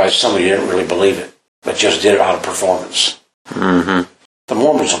baptized by somebody who didn't really believe it, but just did it out of performance. Mm-hmm. The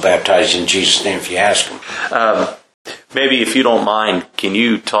Mormons will baptize you in Jesus' name if you ask them. Maybe if you don't mind, can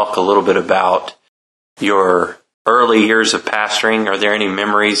you talk a little bit about your early years of pastoring? Are there any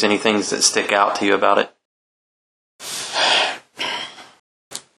memories, any things that stick out to you about it?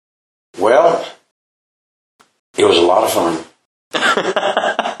 Well, it was a lot of fun.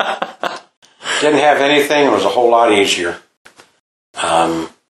 Didn't have anything. It was a whole lot easier.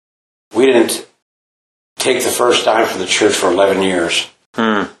 We didn't take the first dime from the church for 11 years.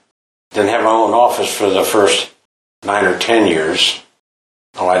 Didn't have our own office for the first 9 or 10 years.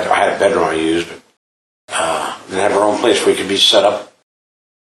 Oh, I had a bedroom I used, but didn't have our own place where we could be set up,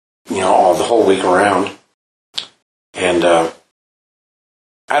 all the whole week around. And I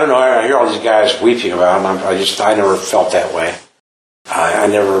don't know. I hear all these guys weeping about them. I never felt that way.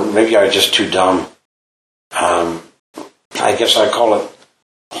 Maybe I was just too dumb. I guess I call it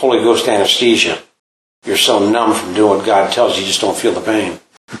Holy Ghost anesthesia. You're so numb from doing what God tells you, you just don't feel the pain.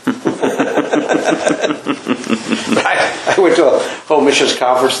 I went to a home missions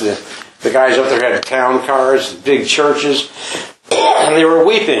conference. The guys up there had town cars, big churches, and they were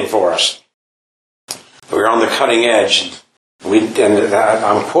weeping for us. We were on the cutting edge.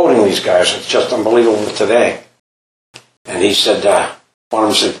 I'm quoting these guys. It's just unbelievable today. And he said, one of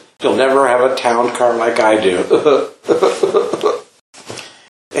them said, "You'll never have a town car like I do.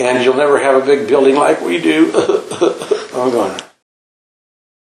 And you'll never have a big building like we do." I'm going,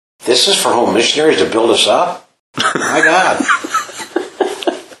 this is for home missionaries to build us up? My God.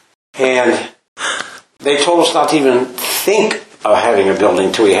 And they told us not to even think of having a building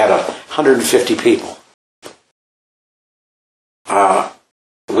until we had 150 people.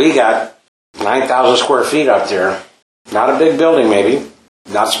 We got 9,000 square feet up there. Not a big building, maybe.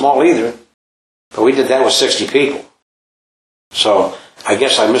 Not small either. But we did that with 60 people. So I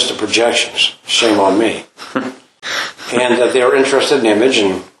guess I missed the projections. Shame on me. And they were interested in the image,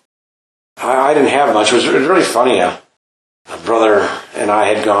 and I didn't have much. It was really funny. A brother and I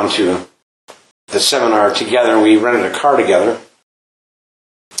had gone to the seminar together, and we rented a car together.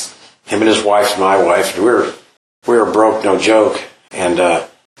 Him and his wife and my wife. We were broke, no joke. And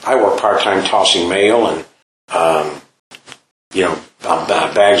I worked part-time tossing mail and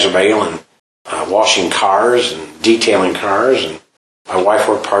bags of mail and washing cars and detailing cars. And my wife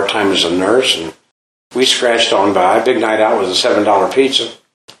worked part-time as a nurse, and we scratched on by. Big night out was a $7 pizza.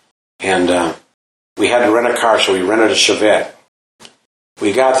 And we had to rent a car, so we rented a Chevette.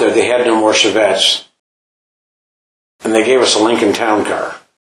 We got there, they had no more Chevettes. And they gave us a Lincoln Town Car.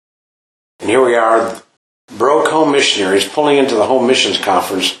 And here we are, broke home missionaries pulling into the home missions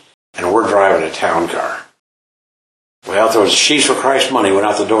conference, and we're driving a town car. Well, if there was She's for Christ money, went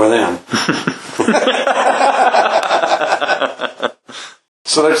out the door then.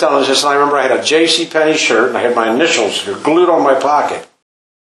 So they're telling us this, and I remember I had a J.C. Penney shirt, and I had my initials glued on my pocket.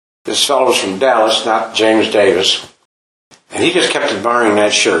 This fellow was from Dallas, not James Davis, and he just kept admiring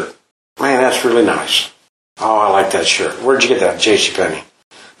that shirt. Man, that's really nice. Oh, I like that shirt. Where'd you get that, J.C. Penney?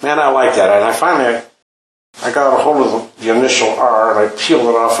 Man, I like that. And I finally got a hold of the initial R, and I peeled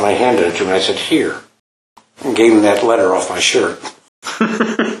it off, and I handed it to him, and I said, "Here." And gave him that letter off my shirt.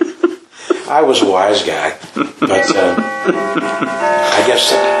 I was a wise guy. But I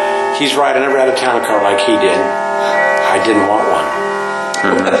guess he's right. I never had a town car like he did. I didn't want one.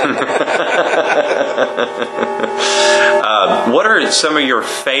 What are some of your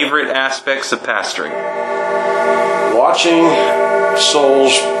favorite aspects of pastoring? Watching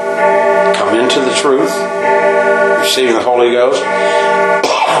souls come into the truth, receiving the Holy Ghost,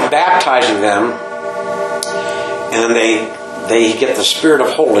 baptizing them, and they get the spirit of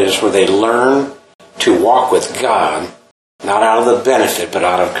holiness where they learn to walk with God, not out of the benefit, but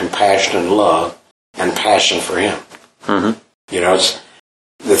out of compassion and love and passion for Him. Mm-hmm. It's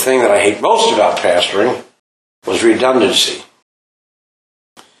the thing that I hate most about pastoring was redundancy.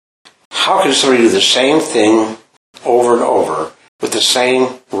 How can somebody do the same thing over and over with the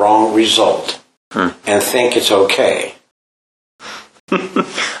same wrong result and think it's okay?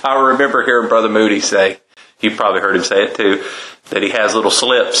 I remember hearing Brother Moody say, you probably heard him say it too, that he has little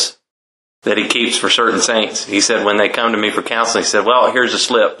slips that he keeps for certain saints. He said when they come to me for counseling, he said, well, here's a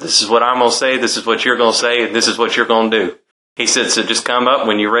slip. This is what I'm going to say. This is what you're going to say. And this is what you're going to do. He said, so just come up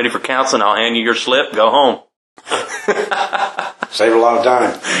when you're ready for counseling. I'll hand you your slip. Go home. Save a lot of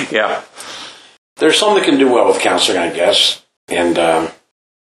time. Yeah. There's some that can do well with counseling, I guess. And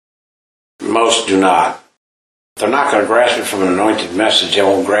most do not. They're not going to grasp it from an anointed message. They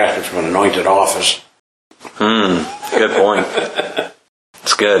won't grasp it from an anointed office. Good point.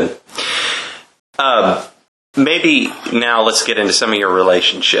 It's good. Maybe now let's get into some of your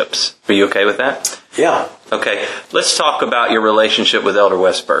relationships. Are you okay with that? Yeah. Okay. Let's talk about your relationship with Elder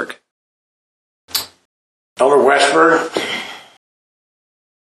Westberg. Elder Westberg?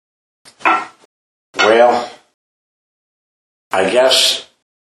 Well, I guess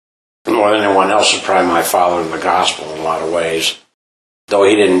more than anyone else is probably my father in the gospel in a lot of ways. Though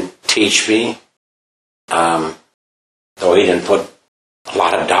he didn't teach me, though he didn't put a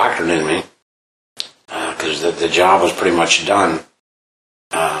lot of doctrine in me, because the job was pretty much done,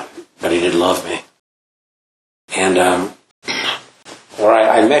 but he did love me. And where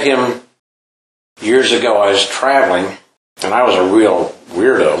I met him years ago, I was traveling, and I was a real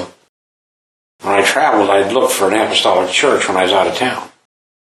weirdo. When I traveled, I'd look for an apostolic church when I was out of town.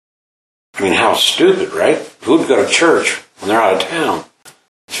 I mean, how stupid, right? Who'd go to church when they're out of town?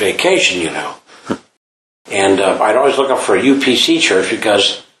 It's vacation, you know. And I'd always look up for a UPC church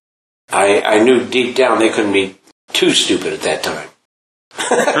because I knew deep down they couldn't be too stupid at that time.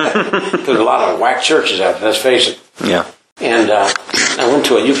 There's a lot of whack churches out there, let's face it. Yeah. And I went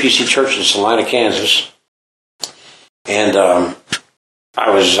to a UPC church in Salina, Kansas. And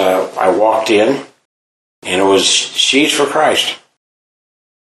I walked in, and it was Seeds for Christ.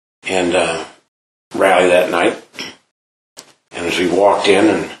 And rally that night. And as we walked in,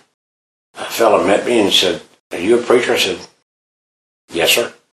 and a fellow met me and said, "Are you a preacher?" I said, "Yes,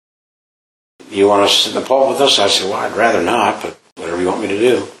 sir." "You want to sit in the pulpit with us?" I said, "Well, I'd rather not, but whatever you want me to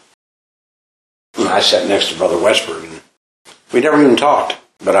do." And I sat next to Brother Westberg, and we never even talked,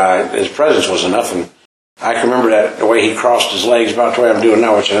 but his presence was enough, and I can remember that the way he crossed his legs about the way I'm doing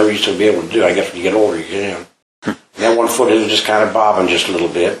now, which I never used to be able to do. I guess when you get older, you can. And that one foot was just kind of bobbing just a little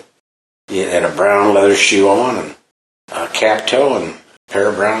bit. He had a brown leather shoe on, and a cap toe, and a pair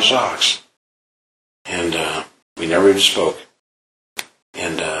of brown socks. And we never even spoke.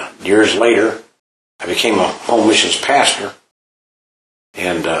 And years later, I became a home missions pastor.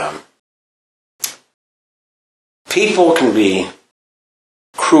 And people can be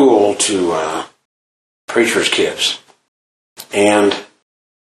cruel to preachers' kids. And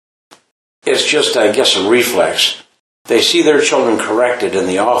it's just, I guess, a reflex. They see their children corrected in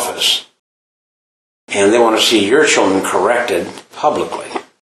the office, and they want to see your children corrected publicly.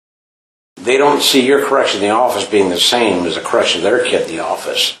 They don't see your correction in the office being the same as the correction of their kid in the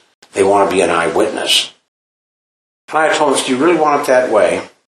office. They want to be an eyewitness. And I told them, "Do you really want it that way?"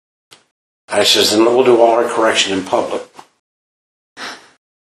 I says, "Then we'll do all our correction in public."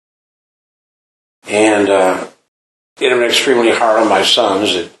 And it had been extremely hard on my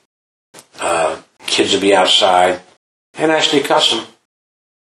sons that kids would be outside and actually cuss them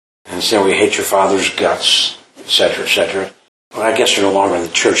and say, "We hate your father's guts," etc., etc. Well, I guess they're no longer in the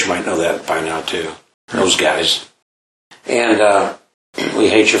church. You might know that by now, too. Those guys. And "We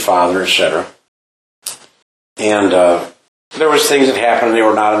hate your father," etc. And there was things that happened. They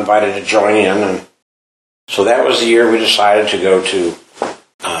were not invited to join in. And so that was the year we decided to go to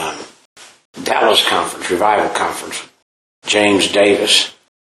Dallas Conference, Revival Conference, James Davis.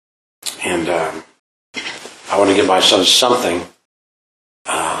 And I want to give my son something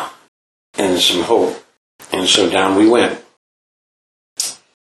and some hope. And so down we went.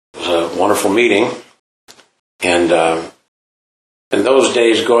 It was a wonderful meeting. And in those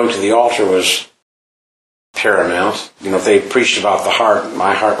days, going to the altar was paramount. You know, if they preached about the heart,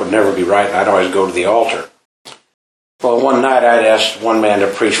 my heart would never be right, and I'd always go to the altar. Well, one night I'd asked one man to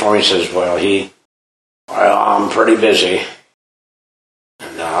preach for me. He says, well, I'm pretty busy,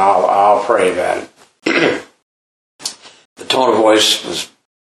 and I'll pray about it. The tone of voice was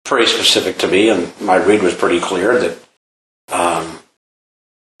pretty specific to me, and my read was pretty clear that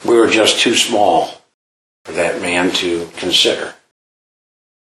we were just too small for that man to consider.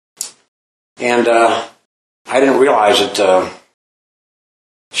 And I didn't realize that,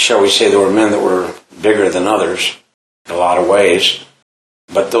 shall we say, there were men that were bigger than others in a lot of ways,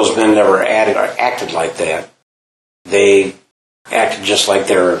 but those men never acted like that. They acted just like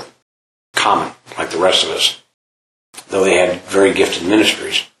they were common, like the rest of us, though they had very gifted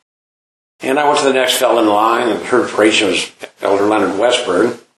ministries. And I went to the next fellow in line and heard preaching was Elder Leonard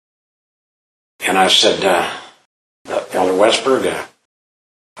Westberg. And I said, Elder Westberg,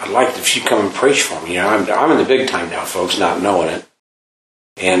 I'd like if you'd come and preach for me. I'm in the big time now, folks, not knowing it.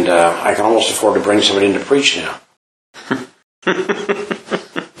 And I can almost afford to bring somebody in to preach now. And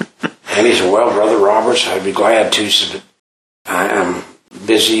he said, well, Brother Roberts, I'd be glad to. He said, I'm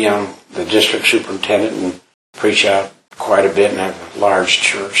busy. I'm the district superintendent and preach out quite a bit and have a large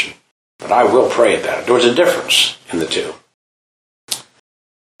church. But I will pray about it. There was a difference in the two.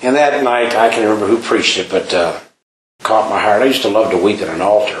 And that night, I can't remember who preached it, but caught my heart. I used to love to weep at an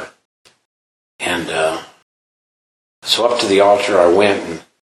altar. And so up to the altar I went, and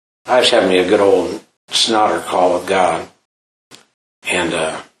I was having me a good old snotter call with God.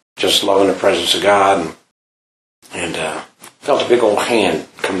 And just loving the presence of God. And felt a big old hand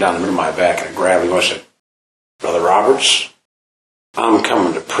come down the middle of my back, and I grabbed him. I said, Brother Roberts, I'm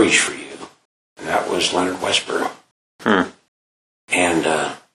coming to preach for you. And that was Leonard Westboro.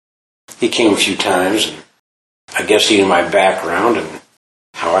 And he came a few times, and I guess he knew my background and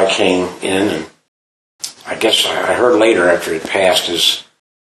how I came in. And I guess I heard later after it passed, his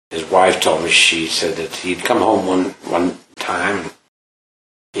wife told me, she said that he'd come home one time, and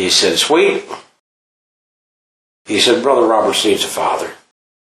he said, Sweet, he said, Brother Roberts needs a father.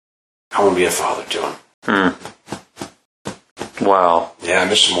 I want to be a father to him. Wow. Yeah, I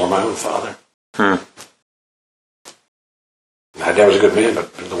miss him more my own father. My dad was a good man,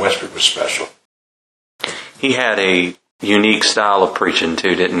 but the Westbrook was special. He had a unique style of preaching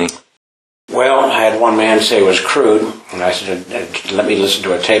too, didn't he? Well, I had one man say it was crude, and I said, let me listen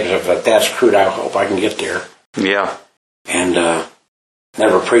to a tape. If that's crude, I hope I can get there. Yeah. And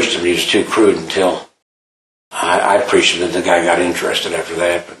never preached him. He was too crude until I preached him, and the guy got interested after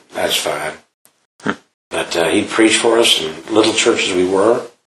that, but that's fine. But he preached for us in little churches we were,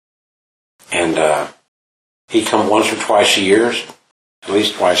 and he'd come once or twice a year, at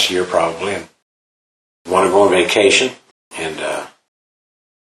least twice a year probably, and want to go on vacation, and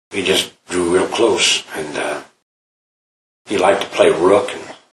we just drew real close, and he liked to play rook.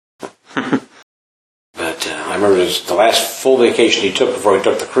 But I remember the last full vacation he took before he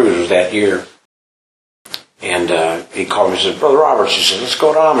took the cruise was that year, and he called me and said, Brother Roberts, he said, let's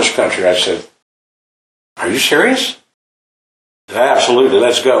go to Amish country. I said, are you serious? He said, absolutely,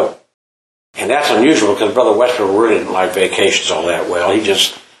 let's go. And that's unusual because Brother Westbrook really didn't like vacations all that well. He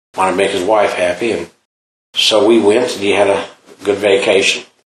just wanted to make his wife happy. And so we went, and he had a good vacation.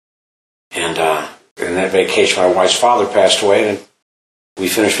 And in that vacation, my wife's father passed away, and we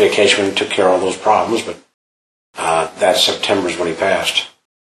finished vacation and took care of all those problems. But that September is when he passed.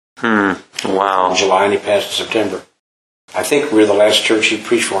 Wow. In July, and he passed in September. I think we were the last church he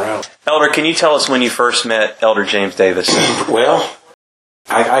preached for out. Elder, can you tell us when you first met Elder James Davis? Well,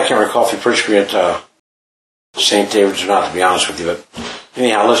 I can't recall if he preached for me at St. David's or not, to be honest with you. But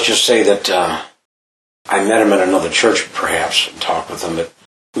anyhow, let's just say that I met him at another church, perhaps, and talked with him. But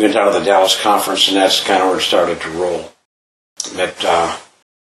we went down to the Dallas conference, and that's kind of where it started to roll. Met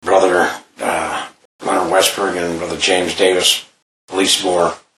Brother Leonard Westbrook and Brother James Davis, at least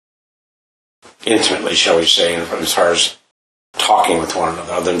more intimately, shall we say, as far as talking with one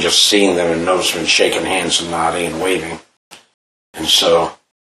another, other than just seeing them and noticing and shaking hands and nodding and waving. And so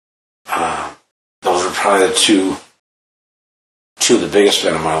those were probably the two of the biggest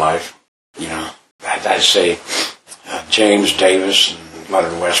men in my life. You know, I'd say James Davis and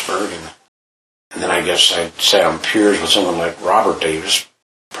Leonard Westbrook, and then I guess I'd say I'm peers with someone like Robert Davis.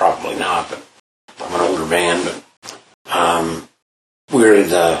 Probably not, but I'm an older man. But we were in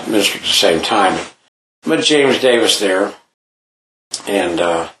the ministry at the same time. But met James Davis there,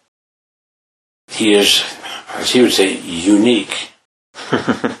 and he is, as he would say, unique.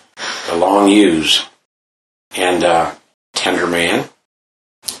 The long U's, and tender man,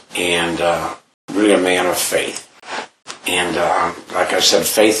 and really a man of faith. And like I said,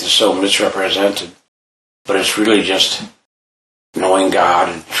 faith is so misrepresented, but it's really just knowing God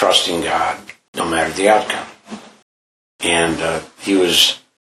and trusting God, no matter the outcome. And he was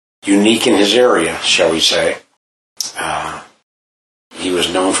unique in his area, shall we say. He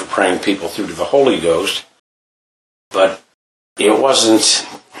was known for praying people through to the Holy Ghost, but it wasn't,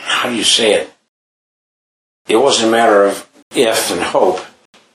 how do you say it? It wasn't a matter of if and hope.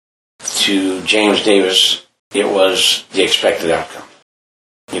 To James Davis, it was the expected outcome.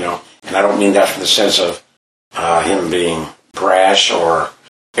 You know, and I don't mean that from the sense of him being brash or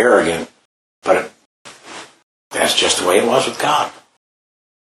arrogant, but that's just the way it was with God.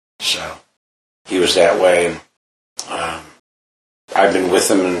 So he was that way, and I've been with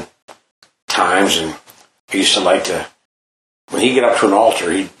him in times, and I used to like to, when he'd get up to an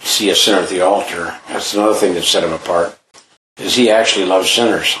altar, he'd see a sinner at the altar. That's another thing that set him apart, is he actually loves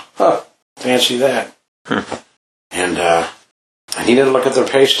sinners. Huh, fancy that. And And he didn't look at their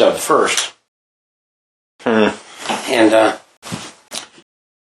pay stub first. And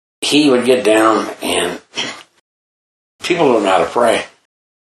he would get down, and people don't know how to pray.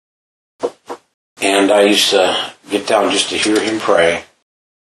 And I used to get down just to hear him pray.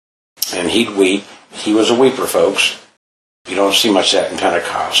 And he'd weep. He was a weeper, folks. You don't see much of that in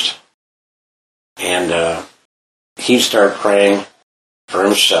Pentecost. And he'd start praying for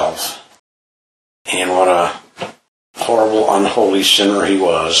himself. And what a horrible, unholy sinner he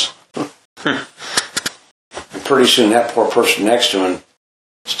was. And pretty soon that poor person next to him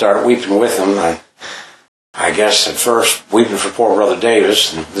started weeping with him. I guess at first weeping for poor Brother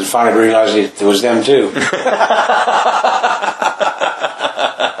Davis, and then finally realized it was them too.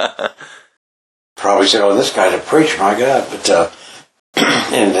 Probably said, "Oh, this guy's a preacher, my God!" But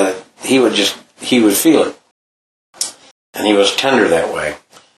he would feel it, and he was tender that way.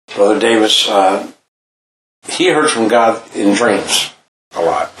 Brother Davis, he heard from God in dreams a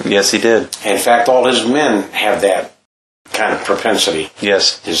lot. Yes, he did. In fact, all his men have that kind of propensity.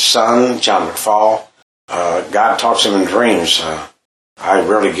 Yes. His son, John McFall, God talks to him in dreams. I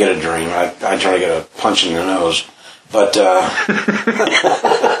rarely get a dream. I try to get a punch in the nose. But,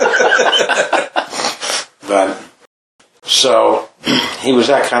 so he was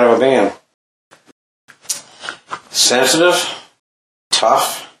that kind of a man. Sensitive,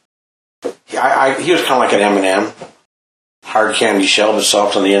 tough. He was kind of like an M&M. Hard candy shell, but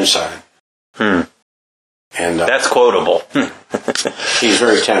soft on the inside. And that's quotable. He's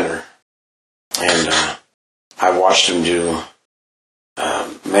very tender. And I watched him do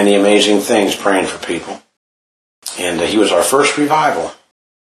many amazing things praying for people. And he was our first revival.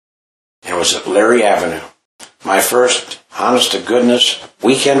 And it was at Larry Avenue. My first, honest to goodness,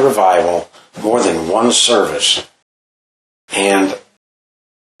 weekend revival, more than one service. And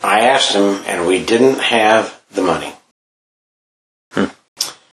I asked him, and we didn't have the money.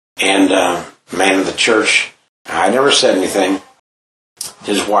 And man of the church, I never said anything.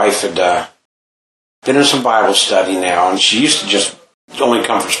 His wife had been in some Bible study now, and she used to just only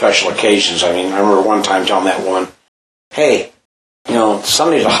come for special occasions. I mean, I remember one time telling that woman, "Hey,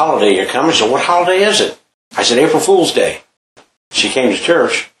 Sunday's a holiday. You're coming." She said, "What holiday is it?" I said, "April Fool's Day." She came to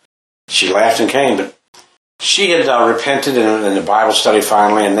church. She laughed and came, but she had repented in the Bible study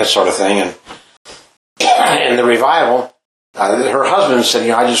finally and that sort of thing. And in the revival, her husband said,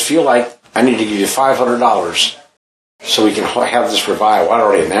 "I just feel like I need to give you $500 so we can have this revival." I'd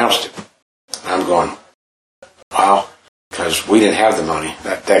already announced it. I'm going, wow, because we didn't have the money.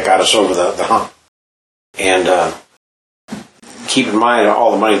 That got us over the hump. And keep in mind,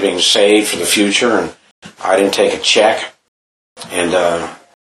 all the money's being saved for the future, and I didn't take a check. And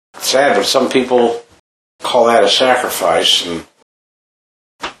sad, but some people call that a sacrifice. And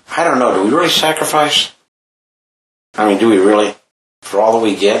I don't know, do we really sacrifice? I mean, do we really? For all that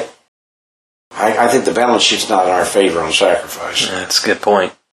we get? I think the balance sheet's not in our favor on sacrifice. That's a good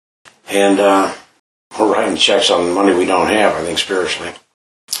point. And we're writing checks on money we don't have, I think, spiritually.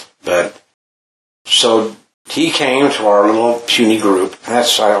 But, so he came to our little puny group.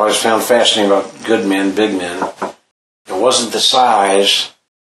 That's what I always found fascinating about good men, big men. It wasn't the size,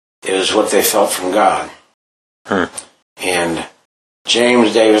 it was what they felt from God. And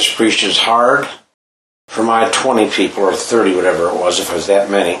James Davis preached as hard for my 20 people, or 30, whatever it was, if it was that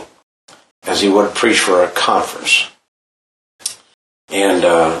many, as he would preach for a conference. And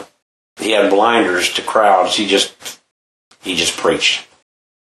he had blinders to crowds. He just preached.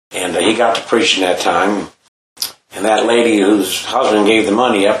 And he got to preaching that time. And that lady whose husband gave the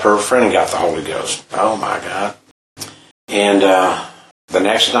money up, her friend got the Holy Ghost. Oh, my God. And the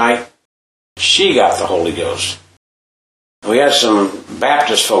next night, she got the Holy Ghost. We had some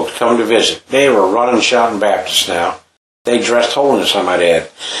Baptist folks come to visit. They were running, shouting Baptists now. They dressed holiness, I might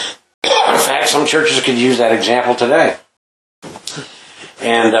add. In fact, some churches could use that example today.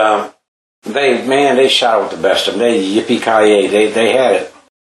 And they shouted with the best of them. They yippee-ki-yay. They had it.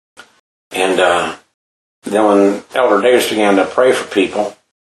 And then when Elder Davis began to pray for people,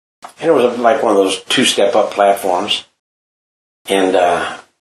 and it was like one of those two-step-up platforms, and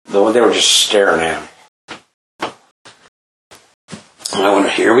they were just staring at him. And I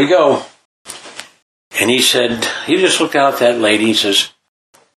went, here we go. And he said, he just looked out at that lady, he says,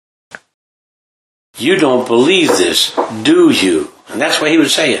 "You don't believe this, do you?" And that's why he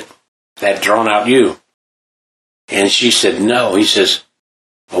would say it, that drawn out "you." And she said, "No." He says,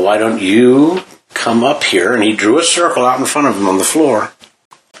 "Well, why don't you come up here?" And he drew a circle out in front of him on the floor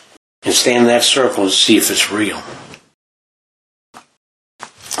and stand in that circle and see if it's real.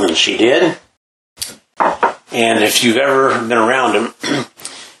 And she did. And if you've ever been around him,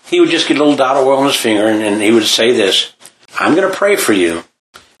 he would just get a little dot of oil on his finger and he would say this, I'm going to pray for you.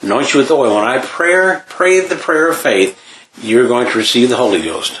 Anoint you with oil. When I pray the prayer of faith, you're going to receive the Holy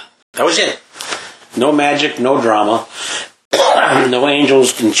Ghost. That was it. No magic, no drama, no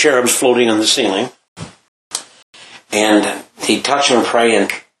angels and cherubs floating on the ceiling. And he touched him and prayed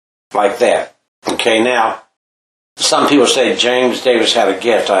like that. Okay, now, some people say James Davis had a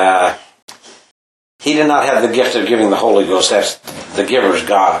gift. He did not have the gift of giving the Holy Ghost. That's the giver's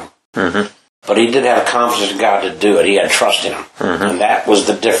God. Mm-hmm. But he did have confidence in God to do it. He had trust in him. Mm-hmm. And that was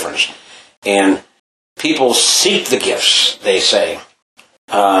the difference. And people seek the gifts, they say.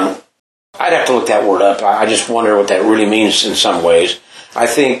 I'd have to look that word up. I just wonder what that really means in some ways. I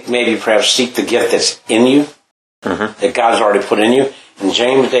think maybe perhaps seek the gift that's in you, that God's already put in you. And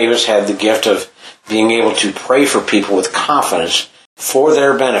James Davis had the gift of being able to pray for people with confidence for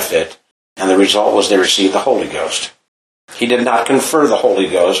their benefit, and the result was they received the Holy Ghost. He did not confer the Holy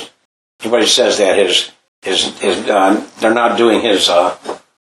Ghost. Anybody says that they're not doing his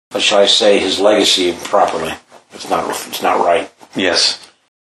what shall I say, his legacy properly. It's not right. Yes.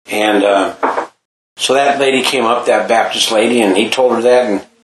 And so that lady came up, that Baptist lady, and he told her that, and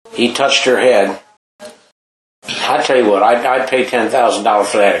he touched her head. I tell you what, I'd pay $10,000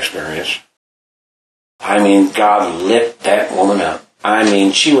 for that experience. I mean, God lit that woman up. I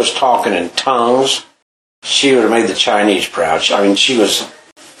mean, she was talking in tongues. She would have made the Chinese proud. I mean, she was,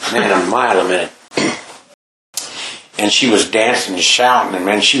 man, a mile a minute. And she was dancing and shouting, and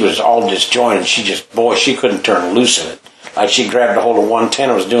man, she was all disjointed. She couldn't turn loose of it. Like she grabbed a hold of 110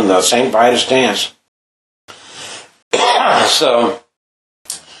 and was doing the St. Vitus dance. So,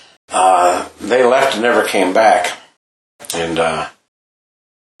 they left and never came back. And,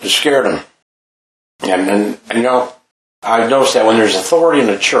 it scared them. And you know, I've noticed that when there's authority in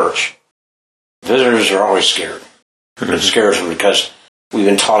the church, visitors are always scared. It scares them because we've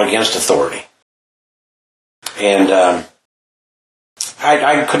been taught against authority. And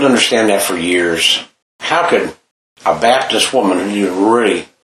I couldn't understand that for years. How could a Baptist woman who really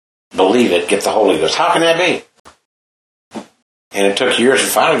believe it get the Holy Ghost? How can that be? And it took years, and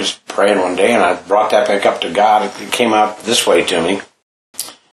finally just praying one day, and I brought that back up to God. It came out this way to me.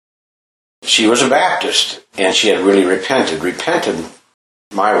 She was a Baptist, and she had really repented. Repented,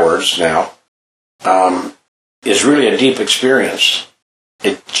 my words now, is really a deep experience.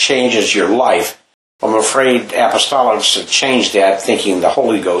 It changes your life. I'm afraid apostolics have changed that, thinking the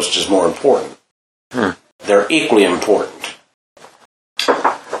Holy Ghost is more important. They're equally important.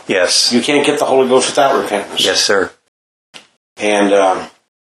 Yes. You can't get the Holy Ghost without repentance. Yes, sir. And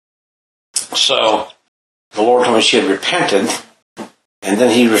so the Lord told me she had repented, and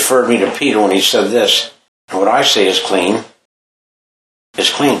then he referred me to Peter when he said this, and what I say is clean.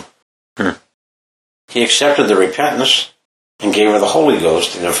 He accepted the repentance and gave her the Holy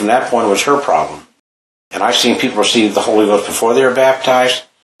Ghost, and from that point it was her problem. And I've seen people receive the Holy Ghost before they were baptized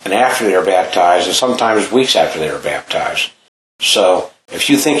and after they were baptized, and sometimes weeks after they were baptized. So if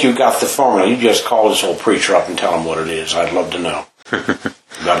you think you've got the formula, you just call this old preacher up and tell him what it is. I'd love to know.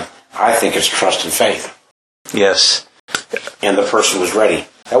 But I think it's trust and faith. Yes. And the person was ready.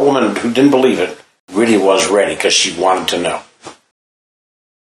 That woman who didn't believe it really was ready because she wanted to know.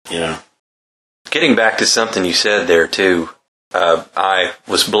 You know? Getting back to something you said there, too, I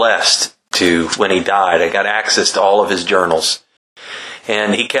was blessed to, when he died, I got access to all of his journals.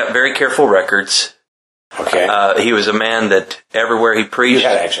 And he kept very careful records. Okay. He was a man that everywhere he preached... You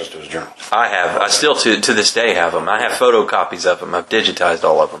had access to his journals. I have. I still, to this day, have them. I have photocopies of them. I've digitized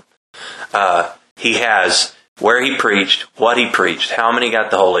all of them. He has where he preached, what he preached, how many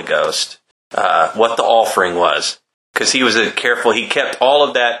got the Holy Ghost, what the offering was. Because he was he kept all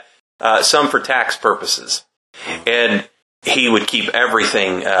of that, some for tax purposes. And he would keep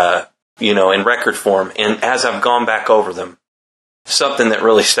everything, in record form. And as I've gone back over them, something that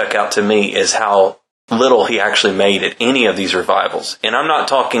really stuck out to me is how little he actually made at any of these revivals. And I'm not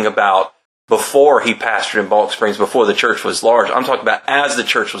talking about before he pastored in Balk Springs, before the church was large. I'm talking about as the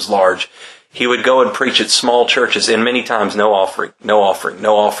church was large. He would go and preach at small churches, and many times no offering.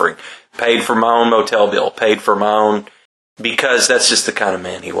 Paid for my own motel bill, paid for my own, because that's just the kind of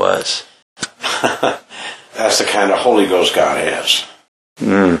man he was. That's the kind of Holy Ghost God has.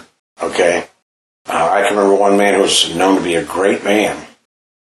 Okay? I can remember one man who was known to be a great man.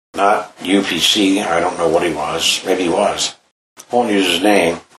 Not UPC, I don't know what he was. Maybe he was. Won't use his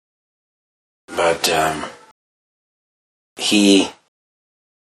name. But he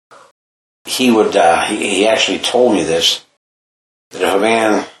actually told me this, that if a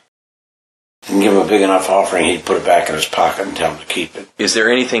man didn't give him a big enough offering, he'd put it back in his pocket and tell him to keep it. Is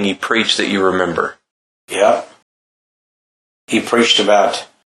there anything he preached that you remember? Yep. He preached about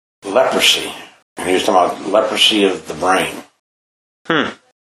leprosy. And he was talking about leprosy of the brain.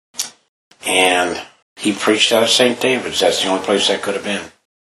 And he preached out of St. David's. That's the only place that could have been.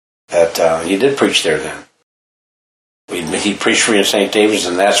 That he did preach there then. He preached for you in St. David's,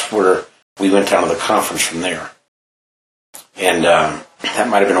 and that's where we went down to the conference from there. And that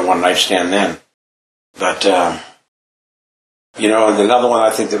might have been a one-night stand then. But, you know, and another one I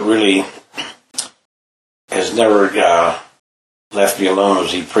think that really has never left me alone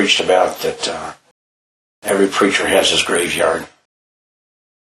was he preached about that every preacher has his graveyard.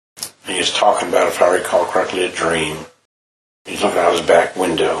 And he was talking about, if I recall correctly, a dream. He's looking out his back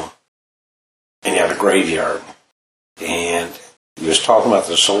window, and he had a graveyard. And he was talking about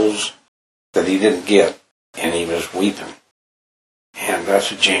the souls that he didn't get, and he was weeping. And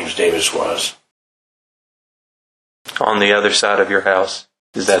that's what James Davis was. On the other side of your house.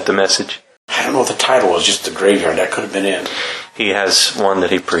 Is that the message? I don't know what the title was, just the graveyard. That could have been it. He has one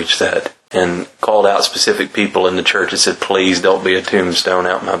that he preached that and called out specific people in the church and said, please don't be a tombstone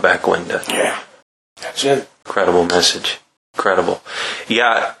out my back window. Yeah, that's it. Incredible message. Incredible.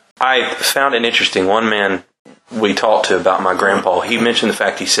 Yeah, I found it interesting. One man we talked to about my grandpa, he mentioned the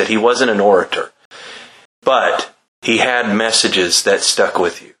fact, he said he wasn't an orator, but he had messages that stuck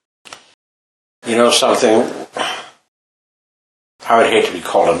with you. You know something? I would hate to be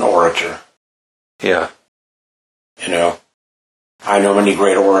called an orator. Yeah. You know, I know many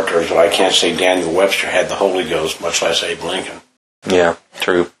great orators, but I can't say Daniel Webster had the Holy Ghost, much less Abe Lincoln. Yeah,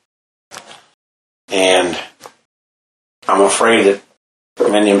 true. And I'm afraid that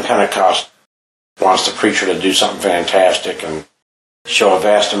Millennium Pentecost wants the preacher to do something fantastic and show a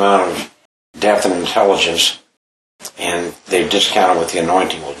vast amount of depth and intelligence, and they've discounted what the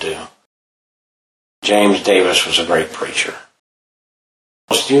anointing will do. James Davis was a great preacher.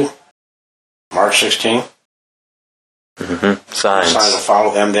 Most of you, Mark 16. Mm-hmm. Signs. Signs will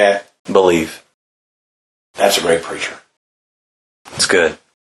follow them that believe. That's a great preacher. It's good.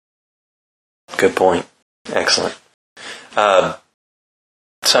 Good point. Excellent.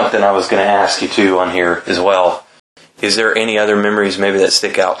 Something I was going to ask you too on here as well. Is there any other memories maybe that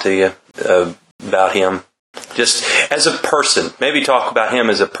stick out to you about him? Just as a person. Maybe talk about him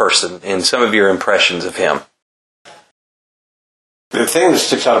as a person and some of your impressions of him. The thing that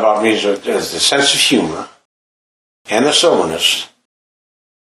sticks out about me is the sense of humor and the soberness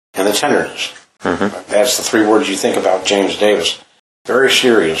and the tenderness. Mm-hmm. That's the three words you think about James Davis. Very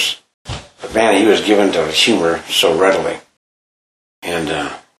serious. But man, he was given to humor so readily. And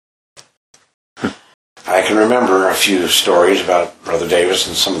I can remember a few stories about Brother Davis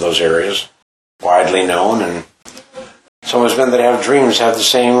in some of those areas, widely known, and some of his men that have dreams have the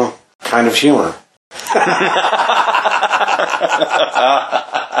same kind of humor.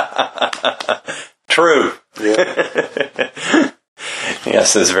 True. Yeah.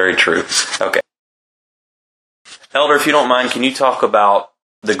 Yes, that's very true. Okay. Elder, if you don't mind, can you talk about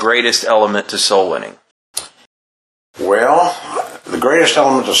the greatest element to soul winning? Well, the greatest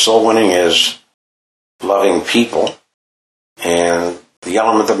element to soul winning is loving people, and the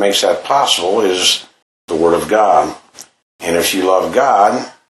element that makes that possible is the Word of God. And if you love God,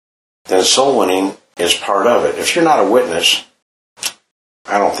 then soul winning is part of it. If you're not a witness,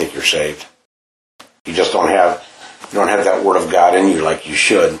 I don't think you're saved. You just don't have that Word of God in you like you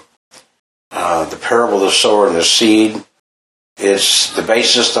should. The parable of the sower and the seed is the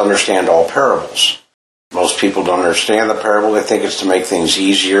basis to understand all parables. Most people don't understand the parable. They think it's to make things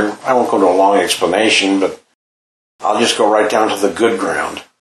easier. I won't go into a long explanation, but I'll just go right down to the good ground.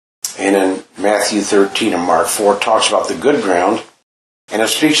 And in Matthew 13 and Mark 4, it talks about the good ground, and it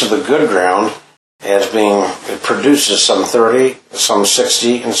speaks of the good ground as being, it produces some 30, some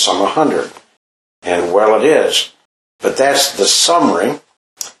 60, and some 100. And well, it is. But that's the summary,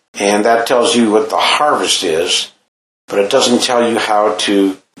 and that tells you what the harvest is, but it doesn't tell you how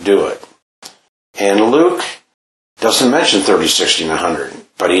to do it. And Luke doesn't mention 30, 60, and 100,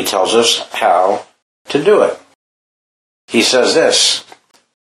 but he tells us how to do it. He says this,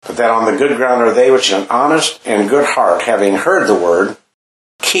 but that on the good ground are they which in an honest and good heart, having heard the word,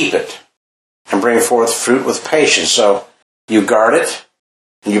 keep it, and bring forth fruit with patience. So you guard it,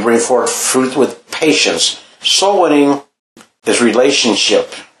 and you bring forth fruit with patience. Soul winning is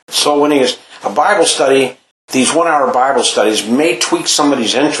relationship. Soul winning is a Bible study. These 1-hour Bible studies may tweak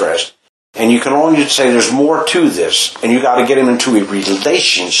somebody's interest, and you can only say there's more to this, and you got to get him into a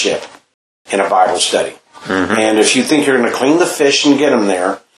relationship in a Bible study. Mm-hmm. And if you think you're going to clean the fish and get him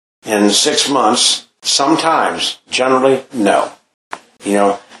there in 6 months, sometimes, generally, no. You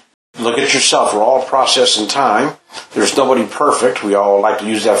know, look at yourself. We're all a process in time. There's nobody perfect. We all like to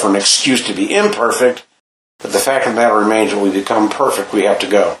use that for an excuse to be imperfect. But the fact of the matter remains, when we become perfect, we have to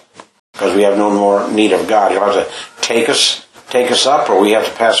go. because we have no more need of God. He'll have to take us up, or we have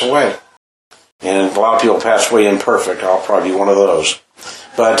to pass away. And a lot of people pass away imperfect. I'll probably be one of those.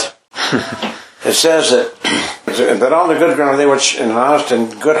 But it says that on the good ground they which in an honest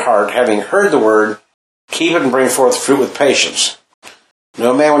and good heart, having heard the word, keep it and bring forth fruit with patience.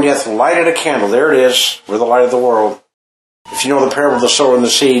 No man when he hath lighted a candle, there it is, we're the light of the world. If you know the parable of the sower and the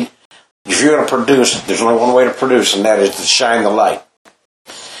seed, if you're going to produce, there's only one way to produce, and that is to shine the light.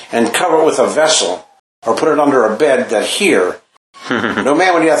 And cover it with a vessel, or put it under a bed that here. No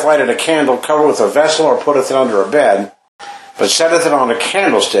man when he hath lighted a candle, cover it with a vessel, or putteth it under a bed, but setteth it on a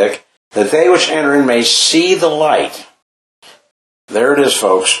candlestick, that they which enter in may see the light. There it is,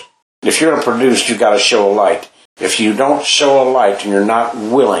 folks. If you're going to produce, you've got to show a light. If you don't show a light and you're not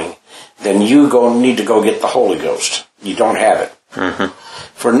willing, then you need to go get the Holy Ghost. You don't have it. Mm-hmm.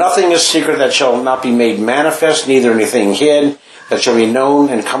 For nothing is secret that shall not be made manifest, neither anything hid that shall be known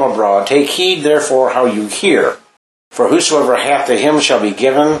and come abroad. Take heed, therefore, how you hear. For whosoever hath to him shall be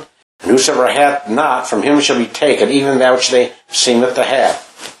given, and whosoever hath not, from him shall be taken, even that which they seemeth to have.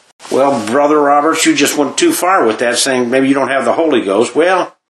 Well, Brother Roberts, you just went too far with that, saying maybe you don't have the Holy Ghost.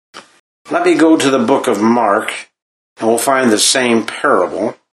 Well, let me go to the book of Mark, and we'll find the same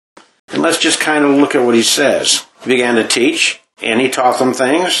parable. And let's just kind of look at what he says. He began to teach, and he taught them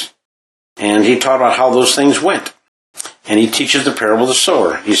things, and he taught about how those things went. And he teaches the parable of the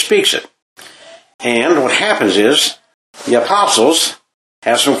sower. He speaks it. And what happens is, the apostles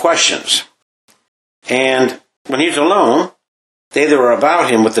have some questions. And when he's alone, they that were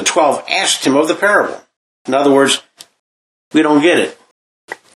about him with the 12 asked him of the parable. In other words, we don't get it.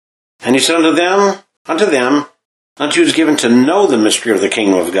 And he said unto them, unto you is given to know the mystery of the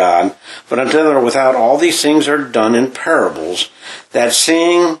kingdom of God, but unto them that are without, all these things are done in parables, that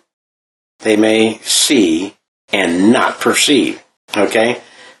seeing they may see and not perceive. Okay?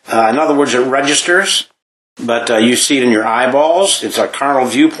 In other words, it registers, but you see it in your eyeballs. It's a carnal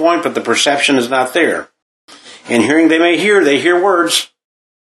viewpoint, but the perception is not there. And hearing they may hear, they hear words.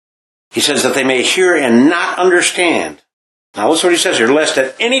 He says that they may hear and not understand. Now listen what he says here, lest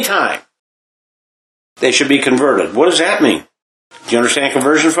at any time they should be converted. What does that mean? Do you understand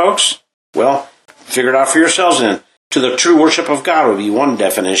conversion, folks? Well, figure it out for yourselves then. To the true worship of God would be one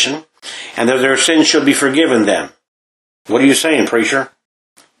definition, and that their sins should be forgiven them. What are you saying, preacher?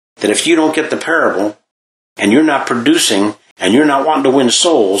 That if you don't get the parable, and you're not producing, and you're not wanting to win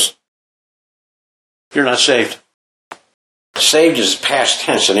souls, you're not saved. Saved is past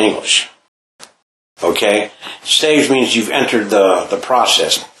tense in English. Okay? Saved means you've entered the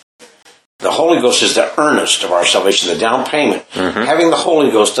process. The Holy Ghost is the earnest of our salvation, the down payment. Mm-hmm. Having the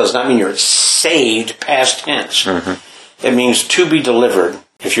Holy Ghost does not mean you're saved past tense. Mm-hmm. It means to be delivered,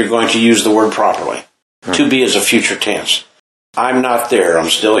 if you're going to use the word properly. Mm-hmm. To be is a future tense. I'm not there, I'm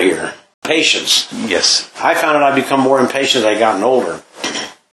still here. Patience. Yes. I found that I've become more impatient as I've gotten older.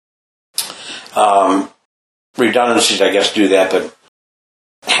 Redundancies, I guess, do that, but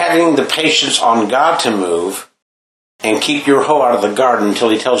having the patience on God to move and keep your hoe out of the garden until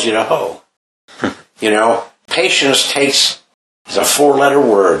he tells you to hoe. You know, patience is a 4-letter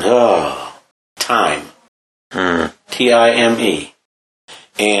word. Time. T-I-M-E.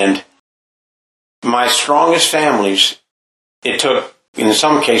 And my strongest families, it took, in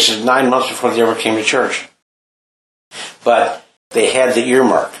some cases, 9 months before they ever came to church. But they had the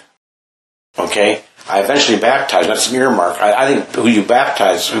earmark. Okay? I eventually baptized. That's an earmark. I think who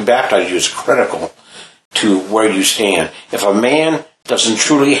baptized you is critical to where you stand. If a man doesn't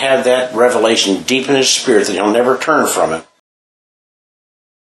truly have that revelation deep in his spirit that he'll never turn from it,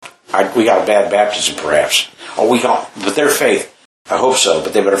 we got a bad baptism, perhaps. But their faith, I hope so,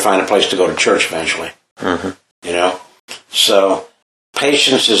 but they better find a place to go to church eventually. Mm-hmm. You know? So,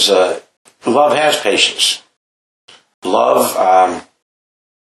 patience is, love has patience. Love,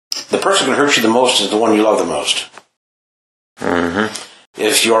 the person who can hurt you the most is the one you love the most. Mm-hmm.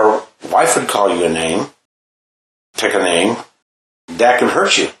 If your wife would call you a name, pick a name, that can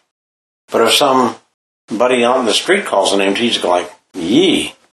hurt you. But if somebody out in the street calls a name to you, you go like,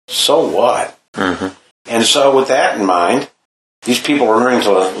 yee, so what? Mm-hmm. And so with that in mind, these people are learning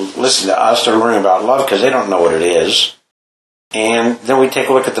to listen to us. They're learning about love because they don't know what it is. And then we take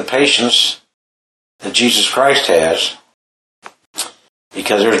a look at the patience that Jesus Christ has,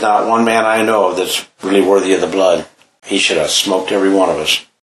 because there's not one man I know of that's really worthy of the blood. He should have smoked every one of us.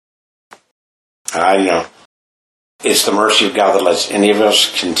 It's the mercy of God that lets any of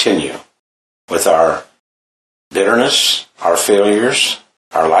us continue with our bitterness, our failures,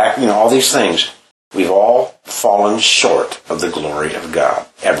 our lack, all these things. We've all fallen short of the glory of God.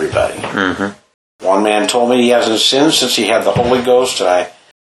 Everybody. Mm-hmm. One man told me he hasn't sinned since he had the Holy Ghost, and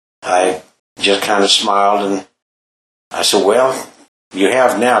I just kind of smiled and I said, well, you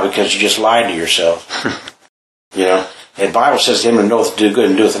have now because you just lied to yourself. You know, and the Bible says to him that knoweth to do good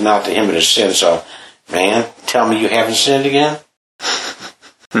and doeth it not to him that has sinned. So, man, tell me you haven't sinned again?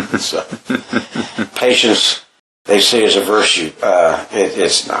 So, patience, they say, is a virtue.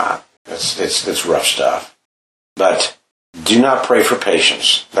 It's not. It's rough stuff. But do not pray for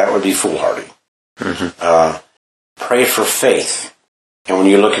patience. That would be foolhardy. Mm-hmm. Pray for faith. And when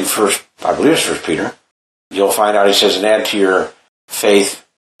you look in I believe it's 1 Peter, you'll find out he says, and add to your faith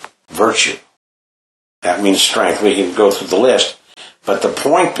virtue. That means strength. We can go through the list. But the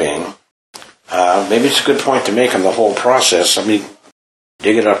point being, maybe it's a good point to make on the whole process. Let me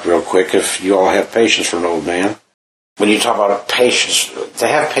dig it up real quick if you all have patience for an old man. When you talk about patience, to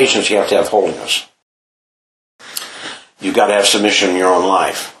have patience, you have to have holiness. You've got to have submission in your own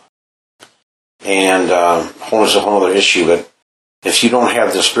life. And holiness is a whole other issue, but if you don't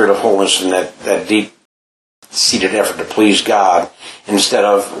have the spirit of holiness and that deep-seated effort to please God, instead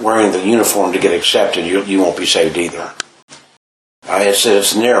of wearing the uniform to get accepted, you won't be saved either.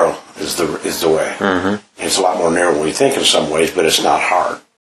 It's narrow is the way. Mm-hmm. It's a lot more narrow than we think in some ways, but it's not hard.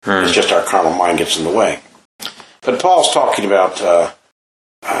 Mm-hmm. It's just our carnal mind gets in the way. But Paul's talking about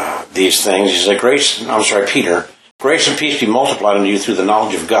these things. He said, Peter, grace and peace be multiplied unto you through the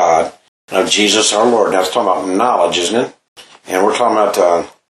knowledge of God and of Jesus our Lord. Now it's talking about knowledge, isn't it? And we're talking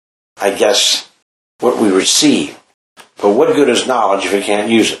about, what we receive. But what good is knowledge if we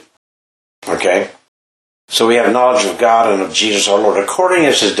can't use it? Okay? So we have knowledge of God and of Jesus our Lord, according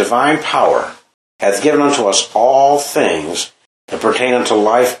as his divine power hath given unto us all things that pertain unto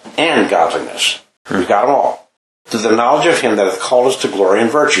life and godliness. We've got them all. Through the knowledge of him that hath called us to glory and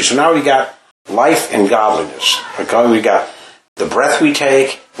virtue. So now we got life and godliness. Okay? We got the breath we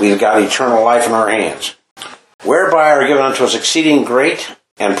take. We've got eternal life in our hands. Whereby are given unto us exceeding great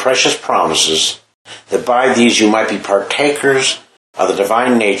and precious promises, that by these you might be partakers of the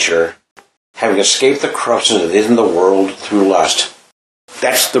divine nature, having escaped the corruption that is in the world through lust.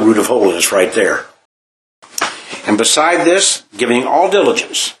 That's the root of holiness right there. And beside this, giving all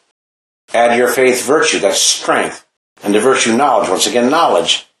diligence, add your faith virtue, that's strength, and to virtue knowledge, once again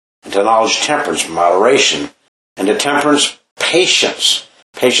knowledge, and to knowledge temperance, moderation, and to temperance patience.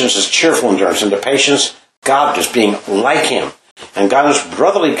 Patience is cheerful endurance, and to patience godliness, being like him, and godliness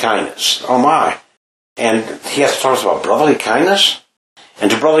brotherly kindness. Oh my. And he has to talk about brotherly kindness, and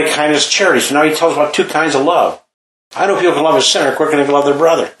to brotherly kindness charity. So now he tells about two kinds of love. I know people can love a sinner quicker than they can love their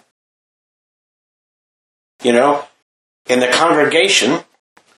brother. You know, in the congregation,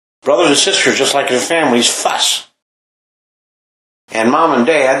 brothers and sisters, just like in families, fuss. And mom and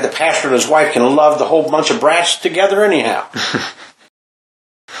dad, the pastor and his wife, can love the whole bunch of brats together anyhow.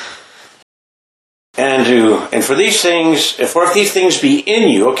 And for these things, if these things be in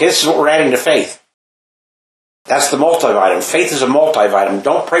you, okay, this is what we're adding to faith. That's the multivitamin. Faith is a multivitamin.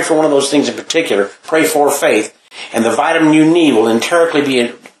 Don't pray for one of those things in particular. Pray for faith. And the vitamin you need will enterically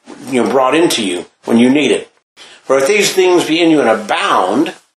be brought into you when you need it. For if these things be in you and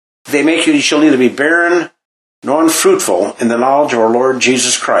abound, they make you shall neither be barren nor unfruitful in the knowledge of our Lord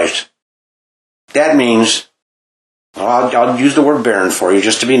Jesus Christ. That means, I'll use the word barren for you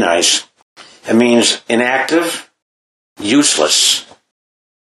just to be nice. It means inactive, useless,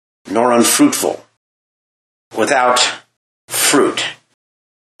 nor unfruitful, without fruit.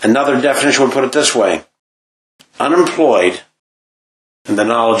 Another definition would put it this way: unemployed in the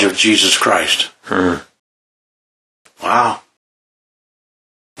knowledge of Jesus Christ. Wow.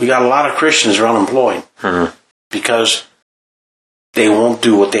 We got a lot of Christians who are unemployed because they won't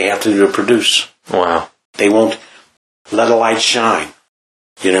do what they have to do to produce. Wow. They won't let a light shine.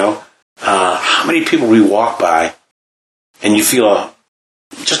 You know? How many people we walk by and you feel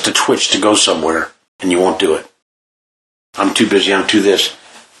just a twitch to go somewhere and you won't do it? I'm too busy, I'm too this.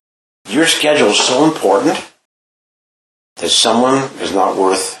 Your schedule is so important that someone is not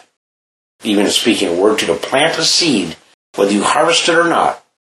worth even speaking a word to plant a seed, whether you harvest it or not,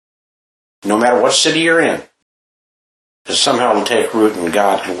 no matter what city you're in, that somehow it'll take root and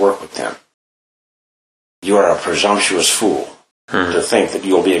God can work with them. You are a presumptuous fool to think that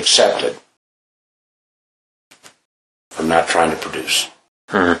you'll be accepted from not trying to produce.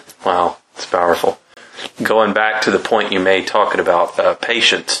 Wow, it's powerful. Going back to the point you made talking about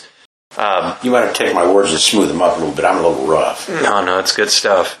patience. You might have taken my words and smooth them up a little bit. I'm a little rough. No, it's good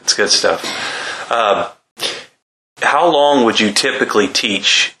stuff. It's good stuff. How long would you typically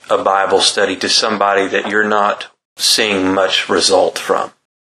teach a Bible study to somebody that you're not seeing much result from?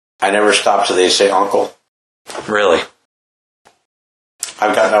 I never stop till they say, Uncle. Really?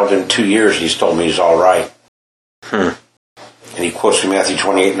 I've gotten out within 2 years and he's told me he's all right. And and he quotes me Matthew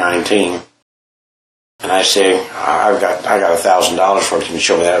 28:19. And I say, I got $1,000 for it. Can you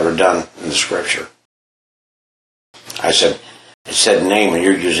show me that ever done in the Scripture? I said, it said name, and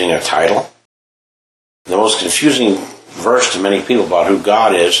you're using a title. The most confusing verse to many people about who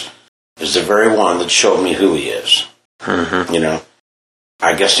God is the very one that showed me who He is. Mm-hmm. You know,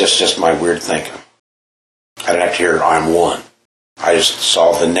 I guess that's just my weird thinking. I didn't have to hear I'm one. I just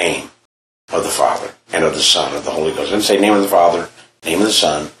saw the name of the Father and of the Son and of the Holy Ghost. I didn't say name of the Father, name of the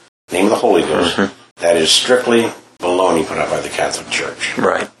Son, name of the Holy Ghost. Mm-hmm. That is strictly baloney put out by the Catholic Church.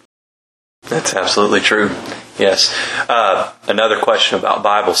 Right. That's absolutely true. Yes. Another question about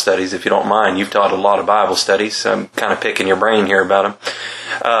Bible studies, if you don't mind. You've taught a lot of Bible studies, so I'm kind of picking your brain here about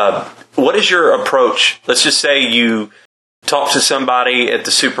them. What is your approach? Let's just say you talk to somebody at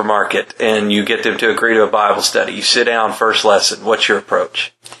the supermarket and you get them to agree to a Bible study. You sit down, first lesson. What's your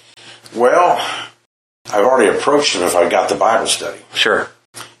approach? Well, I've already approached them if I got the Bible study. Sure.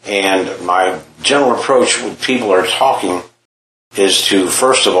 And my general approach when people are talking is to,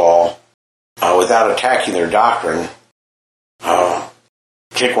 first of all, without attacking their doctrine,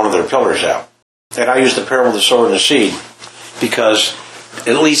 kick one of their pillars out. And I use the parable of the sower and the seed because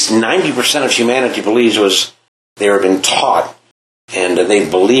at least 90% of humanity believes they have been taught and they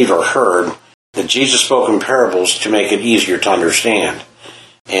believed or heard that Jesus spoke in parables to make it easier to understand.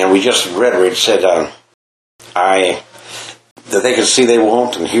 And we just read where it said, that they can see they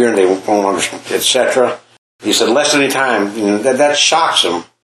won't, and hear and they won't understand, etc. He said, less than any time, that shocks them.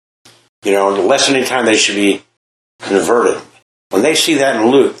 Less than any time they should be converted. When they see that in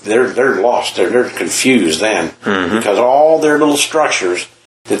Luke, they're lost. They're confused then. Mm-hmm. Because all their little structures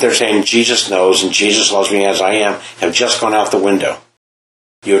that they're saying Jesus knows and Jesus loves me as I am have just gone out the window.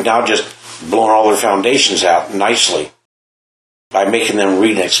 You have now just blown all their foundations out nicely by making them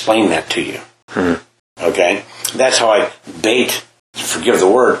read and explain that to you. Mm-hmm. Okay? That's how I bait, forgive the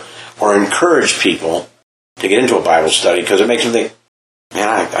word, or encourage people to get into a Bible study because it makes them think,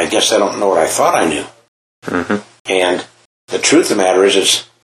 man, I guess I don't know what I thought I knew. Mm-hmm. And the truth of the matter is,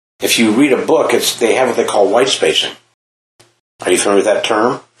 if you read a book, they have what they call white spacing. Are you familiar with that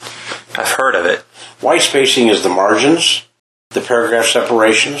term? I've heard of it. White spacing is the margins, the paragraph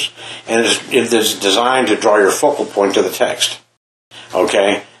separations, and it is designed to draw your focal point to the text.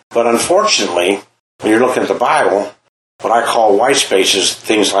 Okay? But unfortunately, when you're looking at the Bible, what I call white spaces,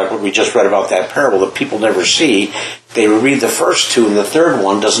 things like what we just read about that parable that people never see, they read the first two and the third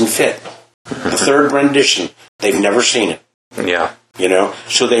one doesn't fit. The third rendition, they've never seen it. Yeah.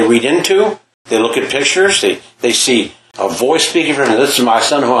 So they read into, they look at pictures, they see a voice speaking for them, this is my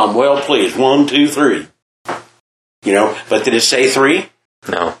son who I'm well pleased, 1, 2, 3. But did it say 3?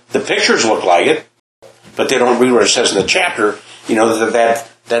 No. The pictures look like it, but they don't read what it says in the chapter,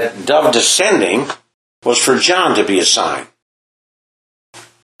 that dove descending was for John to be a sign.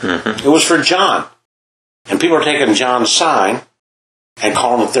 Mm-hmm. It was for John. And people are taking John's sign and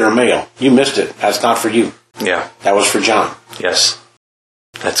calling it their mail. You missed it. That's not for you. Yeah. That was for John. Yes.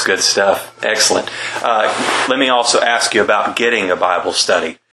 That's good stuff. Excellent. Let me also ask you about getting a Bible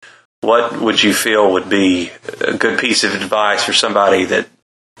study. What would you feel would be a good piece of advice for somebody that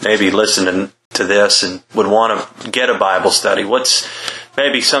maybe listening to this and would want to get a Bible study? What's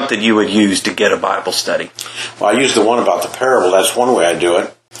maybe something you would use to get a Bible study? Well, I use the one about the parable. That's one way I do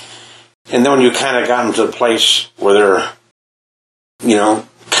it. And then when you kind of gotten to the place where they're,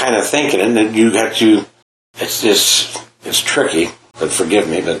 kind of thinking, and then you have to, it's tricky, but forgive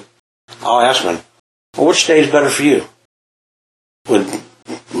me, but I'll ask them, well, which day is better for you? Would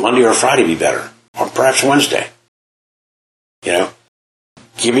Monday or Friday be better? Or perhaps Wednesday?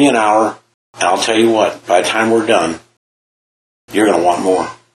 Give me an hour, and I'll tell you what, by the time we're done, you're going to want more.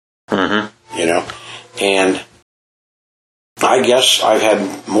 Mm-hmm. And I guess I've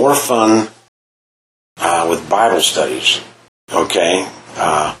had more fun with Bible studies. Okay?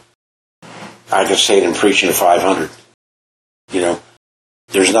 I can say it in preaching to 500.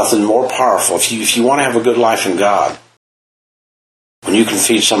 There's nothing more powerful. If you want to have a good life in God, when you can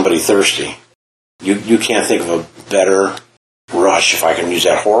feed somebody thirsty, you can't think of a better rush, if I can use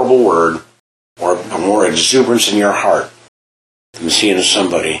that horrible word, or a more exuberance in your heart than seeing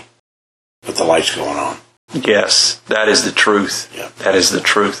somebody with the lights going on. Yes, that is the truth. Yeah. That is the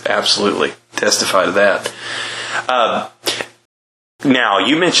truth. Absolutely. Testify to that. Now,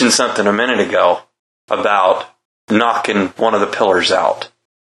 you mentioned something a minute ago about knocking one of the pillars out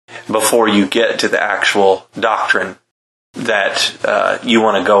before you get to the actual doctrine that you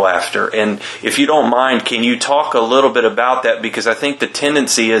want to go after. And if you don't mind, can you talk a little bit about that? Because I think the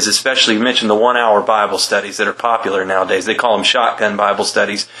tendency is, especially you mentioned the 1-hour Bible studies that are popular nowadays. They call them shotgun Bible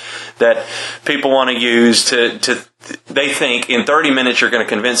studies that people want to use to they think in 30 minutes you're going to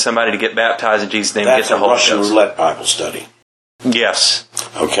convince somebody to get baptized in Jesus' name and get the Holy Ghost. That's a Russian roulette Bible study. Yes.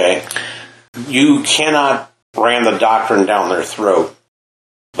 Okay? You cannot ram the doctrine down their throat.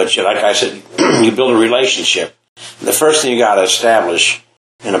 But like I said, you build a relationship. The first thing you got to establish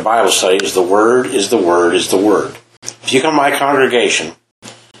in a Bible study is the Word is the Word is the Word. If you come to my congregation,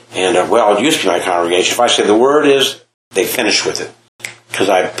 and it used to be my congregation, if I say the Word is, they finish with it. Because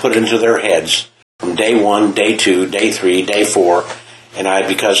I put it into their heads from day 1, day 2, day 3, day 4,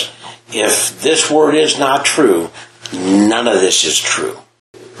 because if this Word is not true, none of this is true.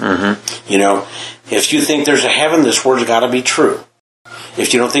 Mm-hmm. If you think there's a heaven, this Word's got to be true.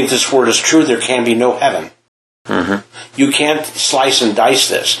 If you don't think this Word is true, there can be no heaven. Mm-hmm. You can't slice and dice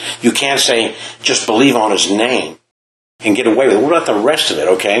this. You can't say, just believe on His name and get away with it. What about the rest of it,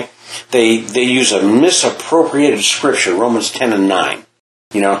 okay? They use a misappropriated scripture, Romans 10 and 9.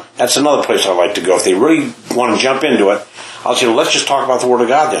 That's another place I like to go. If they really want to jump into it, I'll say, let's just talk about the Word of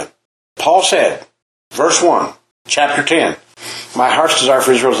God then. Paul said, verse 1, chapter 10, my heart's desire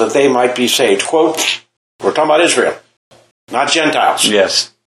for Israel is that they might be saved. Quote, we're talking about Israel, not Gentiles.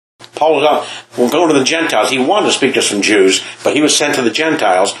 Yes. Paul was out, going to the Gentiles. He wanted to speak to some Jews, but he was sent to the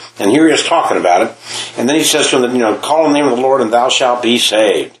Gentiles, and here he is talking about it. And then he says to them, call on the name of the Lord, and thou shalt be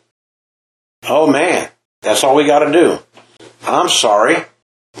saved. Oh, man, that's all we got to do. I'm sorry.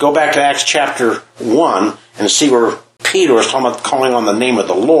 Go back to Acts chapter 1 and see where Peter was talking about calling on the name of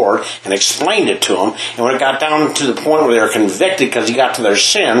the Lord and explained it to them. And when it got down to the point where they were convicted because he got to their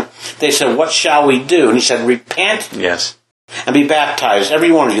sin, they said, what shall we do? And he said, repent. Yes. And be baptized,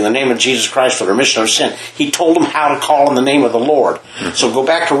 every one of you, in the name of Jesus Christ for the remission of sin. He told them how to call on the name of the Lord. Mm-hmm. So go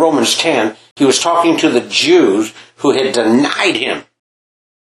back to Romans 10. He was talking to the Jews who had denied Him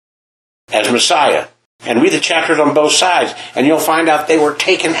as Messiah. And read the chapters on both sides, and you'll find out they were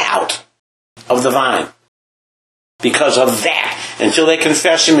taken out of the vine because of that. Until they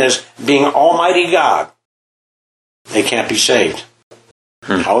confess Him as being Almighty God, they can't be saved.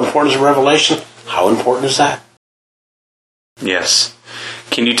 How important is revelation? How important is that? Yes.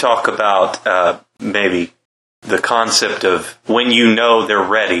 Can you talk about maybe the concept of when you know they're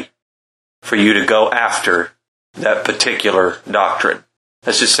ready for you to go after that particular doctrine?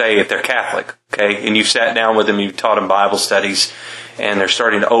 Let's just say if they're Catholic, okay, and you've sat down with them, you've taught them Bible studies, and they're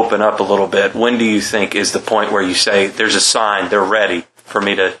starting to open up a little bit. When do you think is the point where you say, there's a sign, they're ready for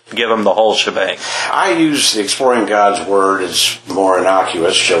me to give them the whole shebang? I use the Exploring God's Word as more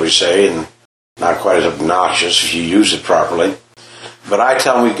innocuous, shall we say, and not quite as obnoxious if you use it properly. But I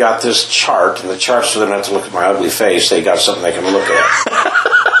tell them we've got this chart, and the chart so they don't have to look at my ugly face. They got something they can look at.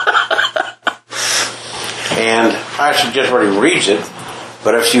 And I suggest everybody reads it,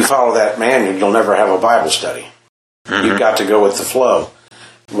 but if you follow that manual, you'll never have a Bible study. Mm-hmm. You've got to go with the flow.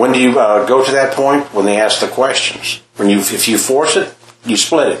 When do you go to that point? When they ask the questions. If you force it, you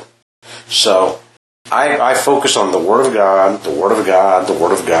split it. So I focus on the Word of God, the Word of God, the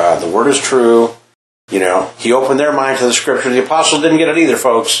Word of God. The Word is true. He opened their mind to the Scripture. The apostles didn't get it either,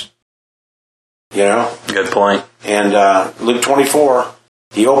 folks. Good point. And Luke 24,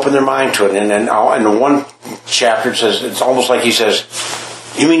 he opened their mind to it. And then in one chapter, it's almost like he says,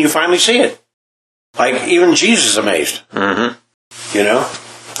 you mean you finally see it? Like even Jesus is amazed. Mm-hmm.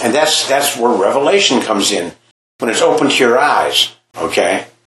 And that's where revelation comes in. When it's open to your eyes, okay?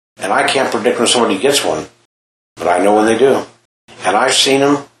 And I can't predict when somebody gets one, but I know when they do. And I've seen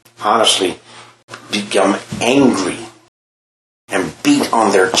them, honestly, become angry and beat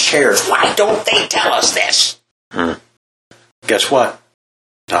on their chairs. Why don't they tell us this? Guess what?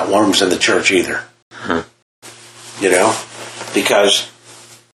 Not one of them's in the church either. Because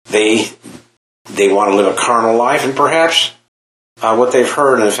they want to live a carnal life, and perhaps what they've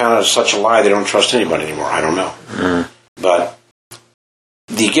heard and found out is such a lie they don't trust anybody anymore. I don't know. But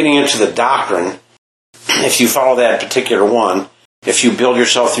getting into the doctrine, if you follow that particular one, if you build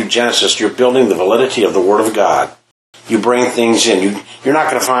yourself through Genesis, you're building the validity of the Word of God. You bring things in. You're not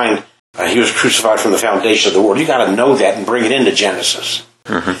going to find He was crucified from the foundation of the world. You got to know that and bring it into Genesis.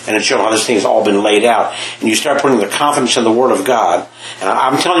 Mm-hmm. And it shows how this thing has all been laid out. And you start putting the confidence in the Word of God. And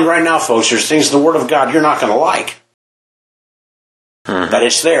I'm telling you right now, folks, there's things in the Word of God you're not going to like. Mm-hmm. But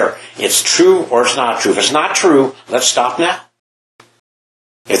it's there. It's true or it's not true. If it's not true, let's stop now.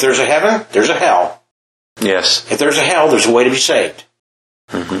 If there's a heaven, there's a hell. Yes. If there's a hell, there's a way to be saved.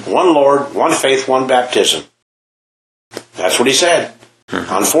 Mm-hmm. One Lord, one faith, one baptism. That's what He said.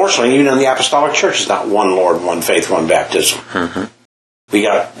 Unfortunately, even in the Apostolic Church, it's not one Lord, one faith, one baptism. We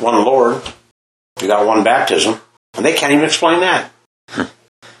got one Lord, we got one baptism, and they can't even explain that.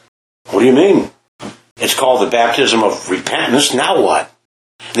 What do you mean? It's called the baptism of repentance. Now what?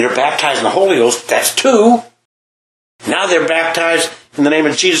 They're baptized in the Holy Ghost. That's 2. Now they're baptized in the name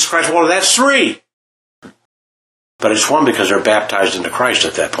of Jesus Christ. Well, that's 3. But it's 1 because they're baptized into Christ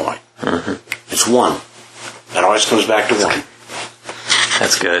at that point. It's 1. That always comes back to 1.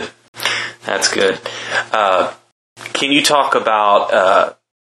 That's good. That's good. Can you talk about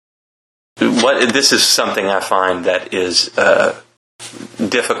what? This is something I find that is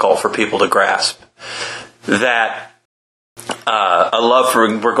difficult for people to grasp. That a love for,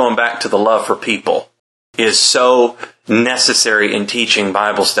 we're going back to the love for people, is so necessary in teaching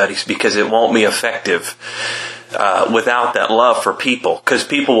Bible studies, because it won't be effective without that love for people, because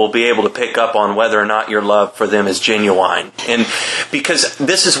people will be able to pick up on whether or not your love for them is genuine. And because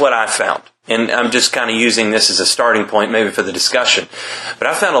this is what I found, and I'm just kind of using this as a starting point maybe for the discussion, but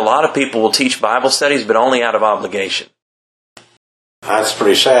I found a lot of people will teach Bible studies, but only out of obligation. That's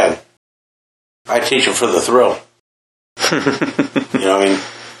pretty sad. I teach them for the thrill. I mean,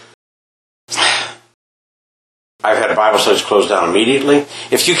 I've had Bible studies closed down immediately.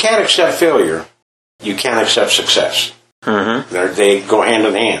 If you can't accept failure, you can't accept success. They go hand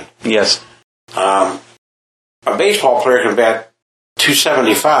in hand. Yes. A baseball player can bat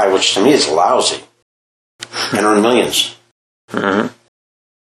 .275, which to me is lousy, and earn millions. They're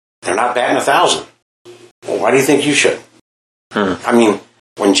not batting 1,000. Well, why do you think you should? I mean,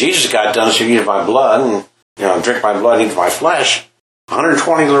 when Jesus got done, so you eat my blood and drink my blood and eat my flesh,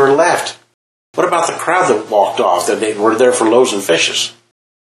 120 were left. What about the crowd that walked off, that they were there for loaves and fishes?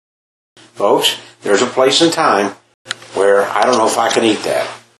 Folks, there's a place and time where I don't know if I can eat that.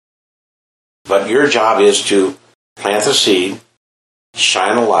 But your job is to plant the seed,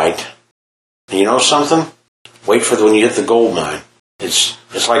 shine a light, and you know something? Wait for when you hit the gold mine. It's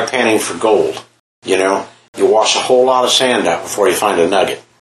like panning for gold. You wash a whole lot of sand out before you find a nugget.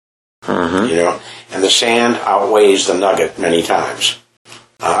 And the sand outweighs the nugget many times.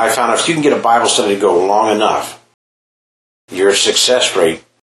 I found if you can get a Bible study to go long enough, your success rate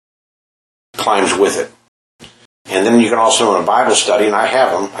climbs with it. And then you can also, in a Bible study, and I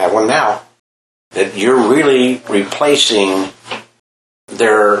have one now, that you're really replacing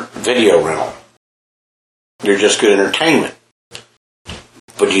their video rental. You're just good entertainment.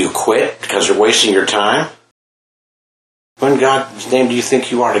 But do you quit because they're wasting your time? When in God's name do you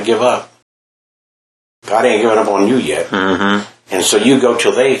think you are to give up? God ain't giving up on you yet. And so you go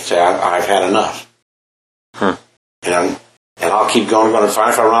till they say, I've had enough. And I'll keep going if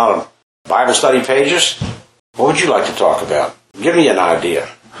I run out of Bible study pages. What would you like to talk about? Give me an idea.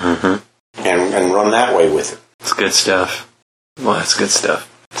 And run that way with it. It's good stuff. Well, that's good stuff.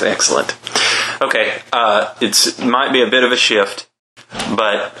 It's excellent. Okay, it might be a bit of a shift,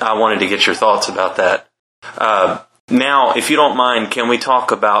 but I wanted to get your thoughts about that. Now, if you don't mind, can we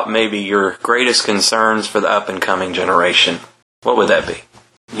talk about maybe your greatest concerns for the up-and-coming generation? What would that be?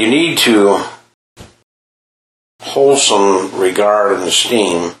 You need to hold some regard and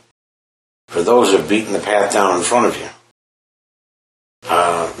esteem for those who have beaten the path down in front of you.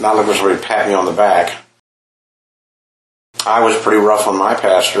 Not looking for somebody to pat me on the back. I was pretty rough on my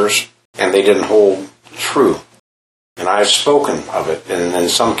pastors, and they didn't hold true. And I've spoken of it, and in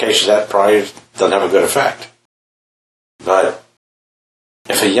some cases that probably doesn't have a good effect. But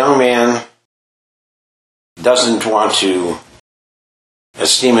if a young man doesn't want to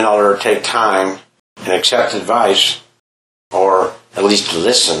esteem an elder or take time and accept advice, or at least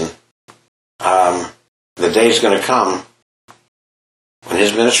listen, the day's going to come when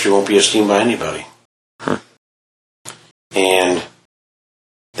his ministry won't be esteemed by anybody. And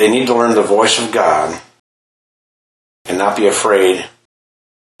they need to learn the voice of God and not be afraid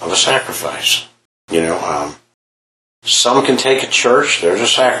of a sacrifice. Some can take a church, there's a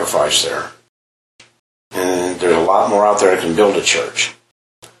sacrifice there. And there's a lot more out there that can build a church.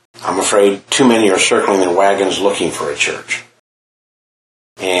 I'm afraid too many are circling their wagons looking for a church.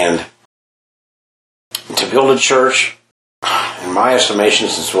 And to build a church, in my estimation,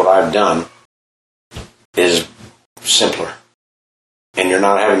 since what I've done, is simpler. And you're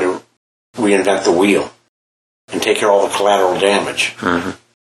not having to reinvent the wheel and take care of all the collateral damage.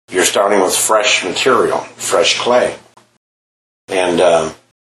 You're starting with fresh material, fresh clay. And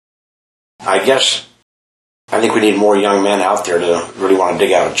I think we need more young men out there to really want to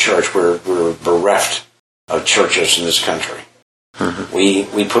dig out a church. We're bereft of churches in this country.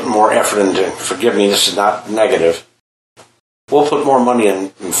 We put more effort into, forgive me, this is not negative, we'll put more money in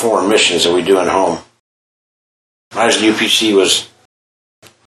foreign missions than we do in home. I was UPC was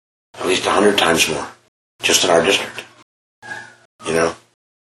least 100 times more, just in our district. You know?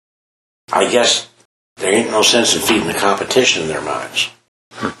 I guess there ain't no sense in feeding the competition in their minds.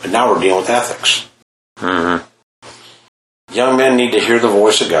 But now we're dealing with ethics. Mm-hmm. Young men need to hear the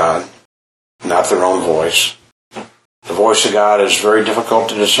voice of God, not their own voice. The voice of God is very difficult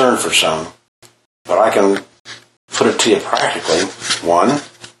to discern for some, but I can put it to you practically. One,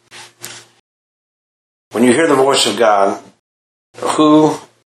 when you hear the voice of God, who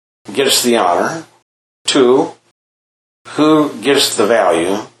gets the honor? Two, who gets the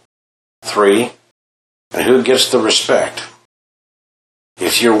value? Three, and who gets the respect?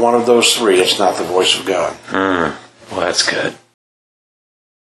 If you're one of those three, it's not the voice of God. Well, that's good.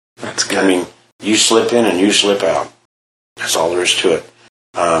 That's good. I mean, you slip in and you slip out. That's all there is to it.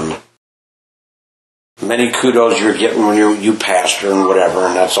 Many kudos you're getting when you pastor and whatever,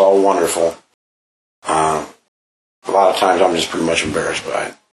 and that's all wonderful. A lot of times I'm just pretty much embarrassed by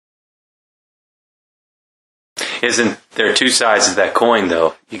it. Isn't there two sides of that coin,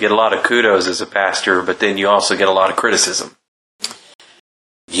 though? You get a lot of kudos as a pastor, but then you also get a lot of criticism.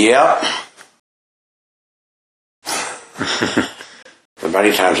 Yeah. But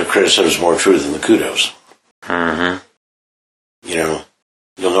many times the criticism is more true than the kudos. Mm-hmm. You know,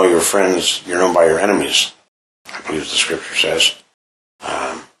 you'll know your friends, you're known by your enemies, I believe the scripture says.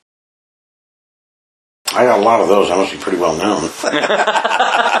 I got a lot of those. I must be pretty well known.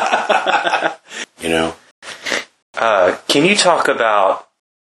 You know. Can you talk about,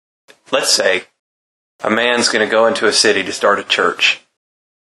 let's say, a man's going to go into a city to start a church.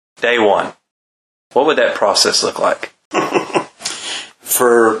 Day one. What would that process look like?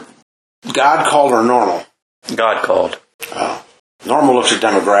 For God called or normal? God called. Oh. Normal looks at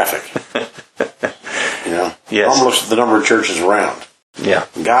demographic. You know? Yes. Normal looks at the number of churches around. Yeah.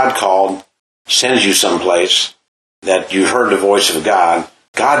 God called, sends you someplace that you heard the voice of God.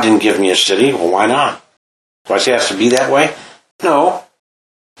 God didn't give me a city. Well, why not? Do I say it has to be that way? No.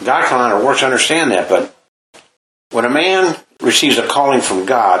 God kind of works to understand that, but when a man receives a calling from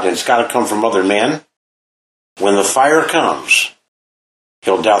God, and it's got to come from other men, when the fire comes,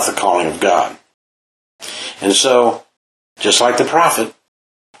 he'll doubt the calling of God. And so, just like the prophet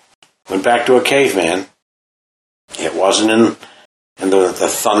went back to a caveman, it wasn't in the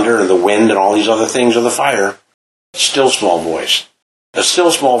thunder and the wind and all these other things of the fire. Still small voice. A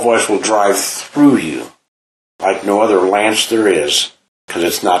still small voice will drive through you like no other lance there is, because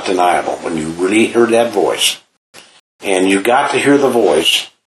it's not deniable. When you really hear that voice, and you've got to hear the voice,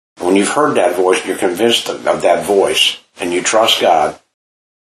 when you've heard that voice and you're convinced of that voice, and you trust God,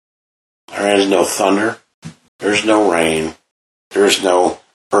 there is no thunder, there's no rain, there's no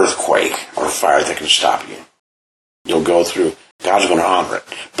earthquake or fire that can stop you. You'll go through. God's going to honor it.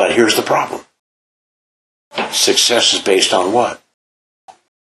 But here's the problem. Success is based on what?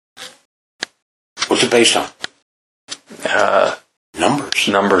 What's it based on? Numbers.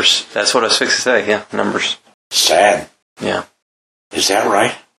 Numbers. That's what I was fixing to say, yeah. Numbers. Sad. Yeah. Is that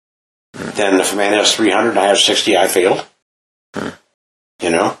right? Then if a man has 300 and I have 60, I failed. You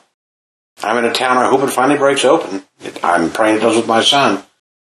know? I'm in a town, I hope it finally breaks open. I'm praying it does with my son.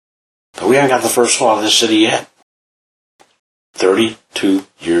 But we haven't got the first floor of this city yet. 32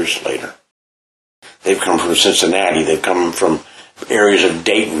 years later. They've come from Cincinnati. They've come from areas of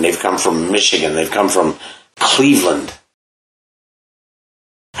Dayton. They've come from Michigan. They've come from Cleveland.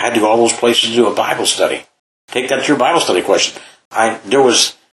 I had to go all those places to do a Bible study. Take that to your Bible study question. There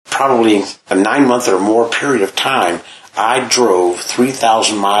was probably a 9-month or more period of time I drove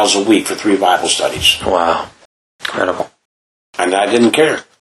 3,000 miles a week for 3 Bible studies. Wow. Incredible. And I didn't care.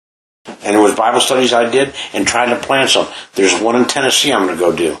 And it was Bible studies I did and trying to plant some. There's one in Tennessee I'm going to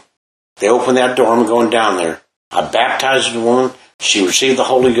go do. They opened that door, I'm going down there. I baptized the woman. She received the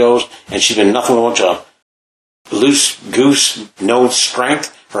Holy Ghost, and she's been nothing but a loose goose, no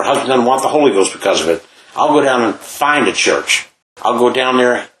strength. Her husband doesn't want the Holy Ghost because of it. I'll go down and find a church. I'll go down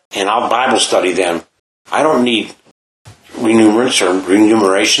there and I'll Bible study them. I don't need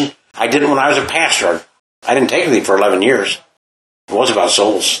remuneration. I did it when I was a pastor. I didn't take anything for 11 years. It was about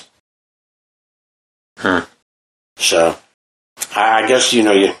souls. So, I guess,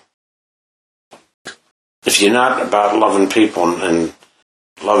 if you're not about loving people and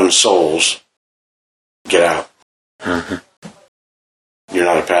loving souls, get out. Mm-hmm. You're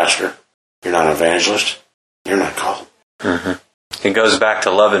not a pastor. You're not an evangelist. You're not called. Mm-hmm. It goes back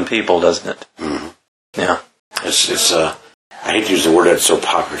to loving people, doesn't it? Mm-hmm. Yeah. It's I hate to use the word that's so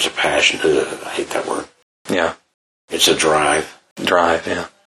popular. It's a passion. I hate that word. Yeah. It's a drive. Drive, yeah.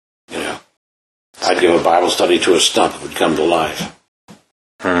 I'd give a Bible study to a stump if it would come to life.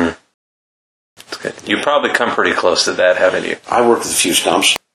 That's good. You've probably come pretty close to that, haven't you? I worked with a few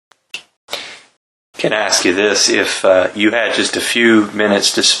stumps. Can I ask you this? If you had just a few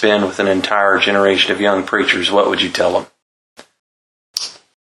minutes to spend with an entire generation of young preachers, what would you tell them?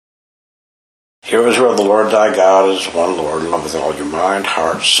 Hear Israel, the Lord thy God is one Lord, love with all your mind,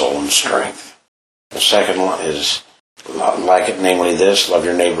 heart, soul, and strength. The second one is like it, namely this, love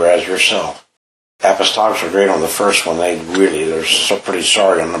your neighbor as yourself. Apostolics are great on the first one. They're so pretty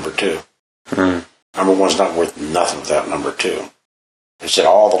sorry on number 2. Number 1's not worth nothing without number 2. It said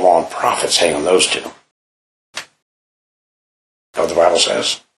all the law and prophets hang on those 2. Is that what the Bible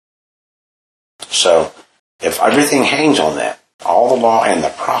says? So, if everything hangs on that, all the law and the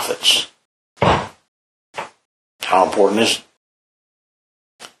prophets, how important is it?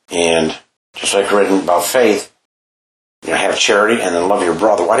 And just like written about faith, have charity and then love your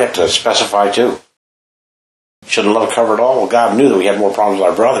brother. Why'd you have to specify 2? Shouldn't love cover it all? Well, God knew that we had more problems with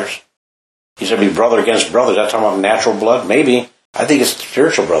our brothers. He said be brother against brother. Is that talking about natural blood? Maybe. I think it's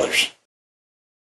spiritual brothers.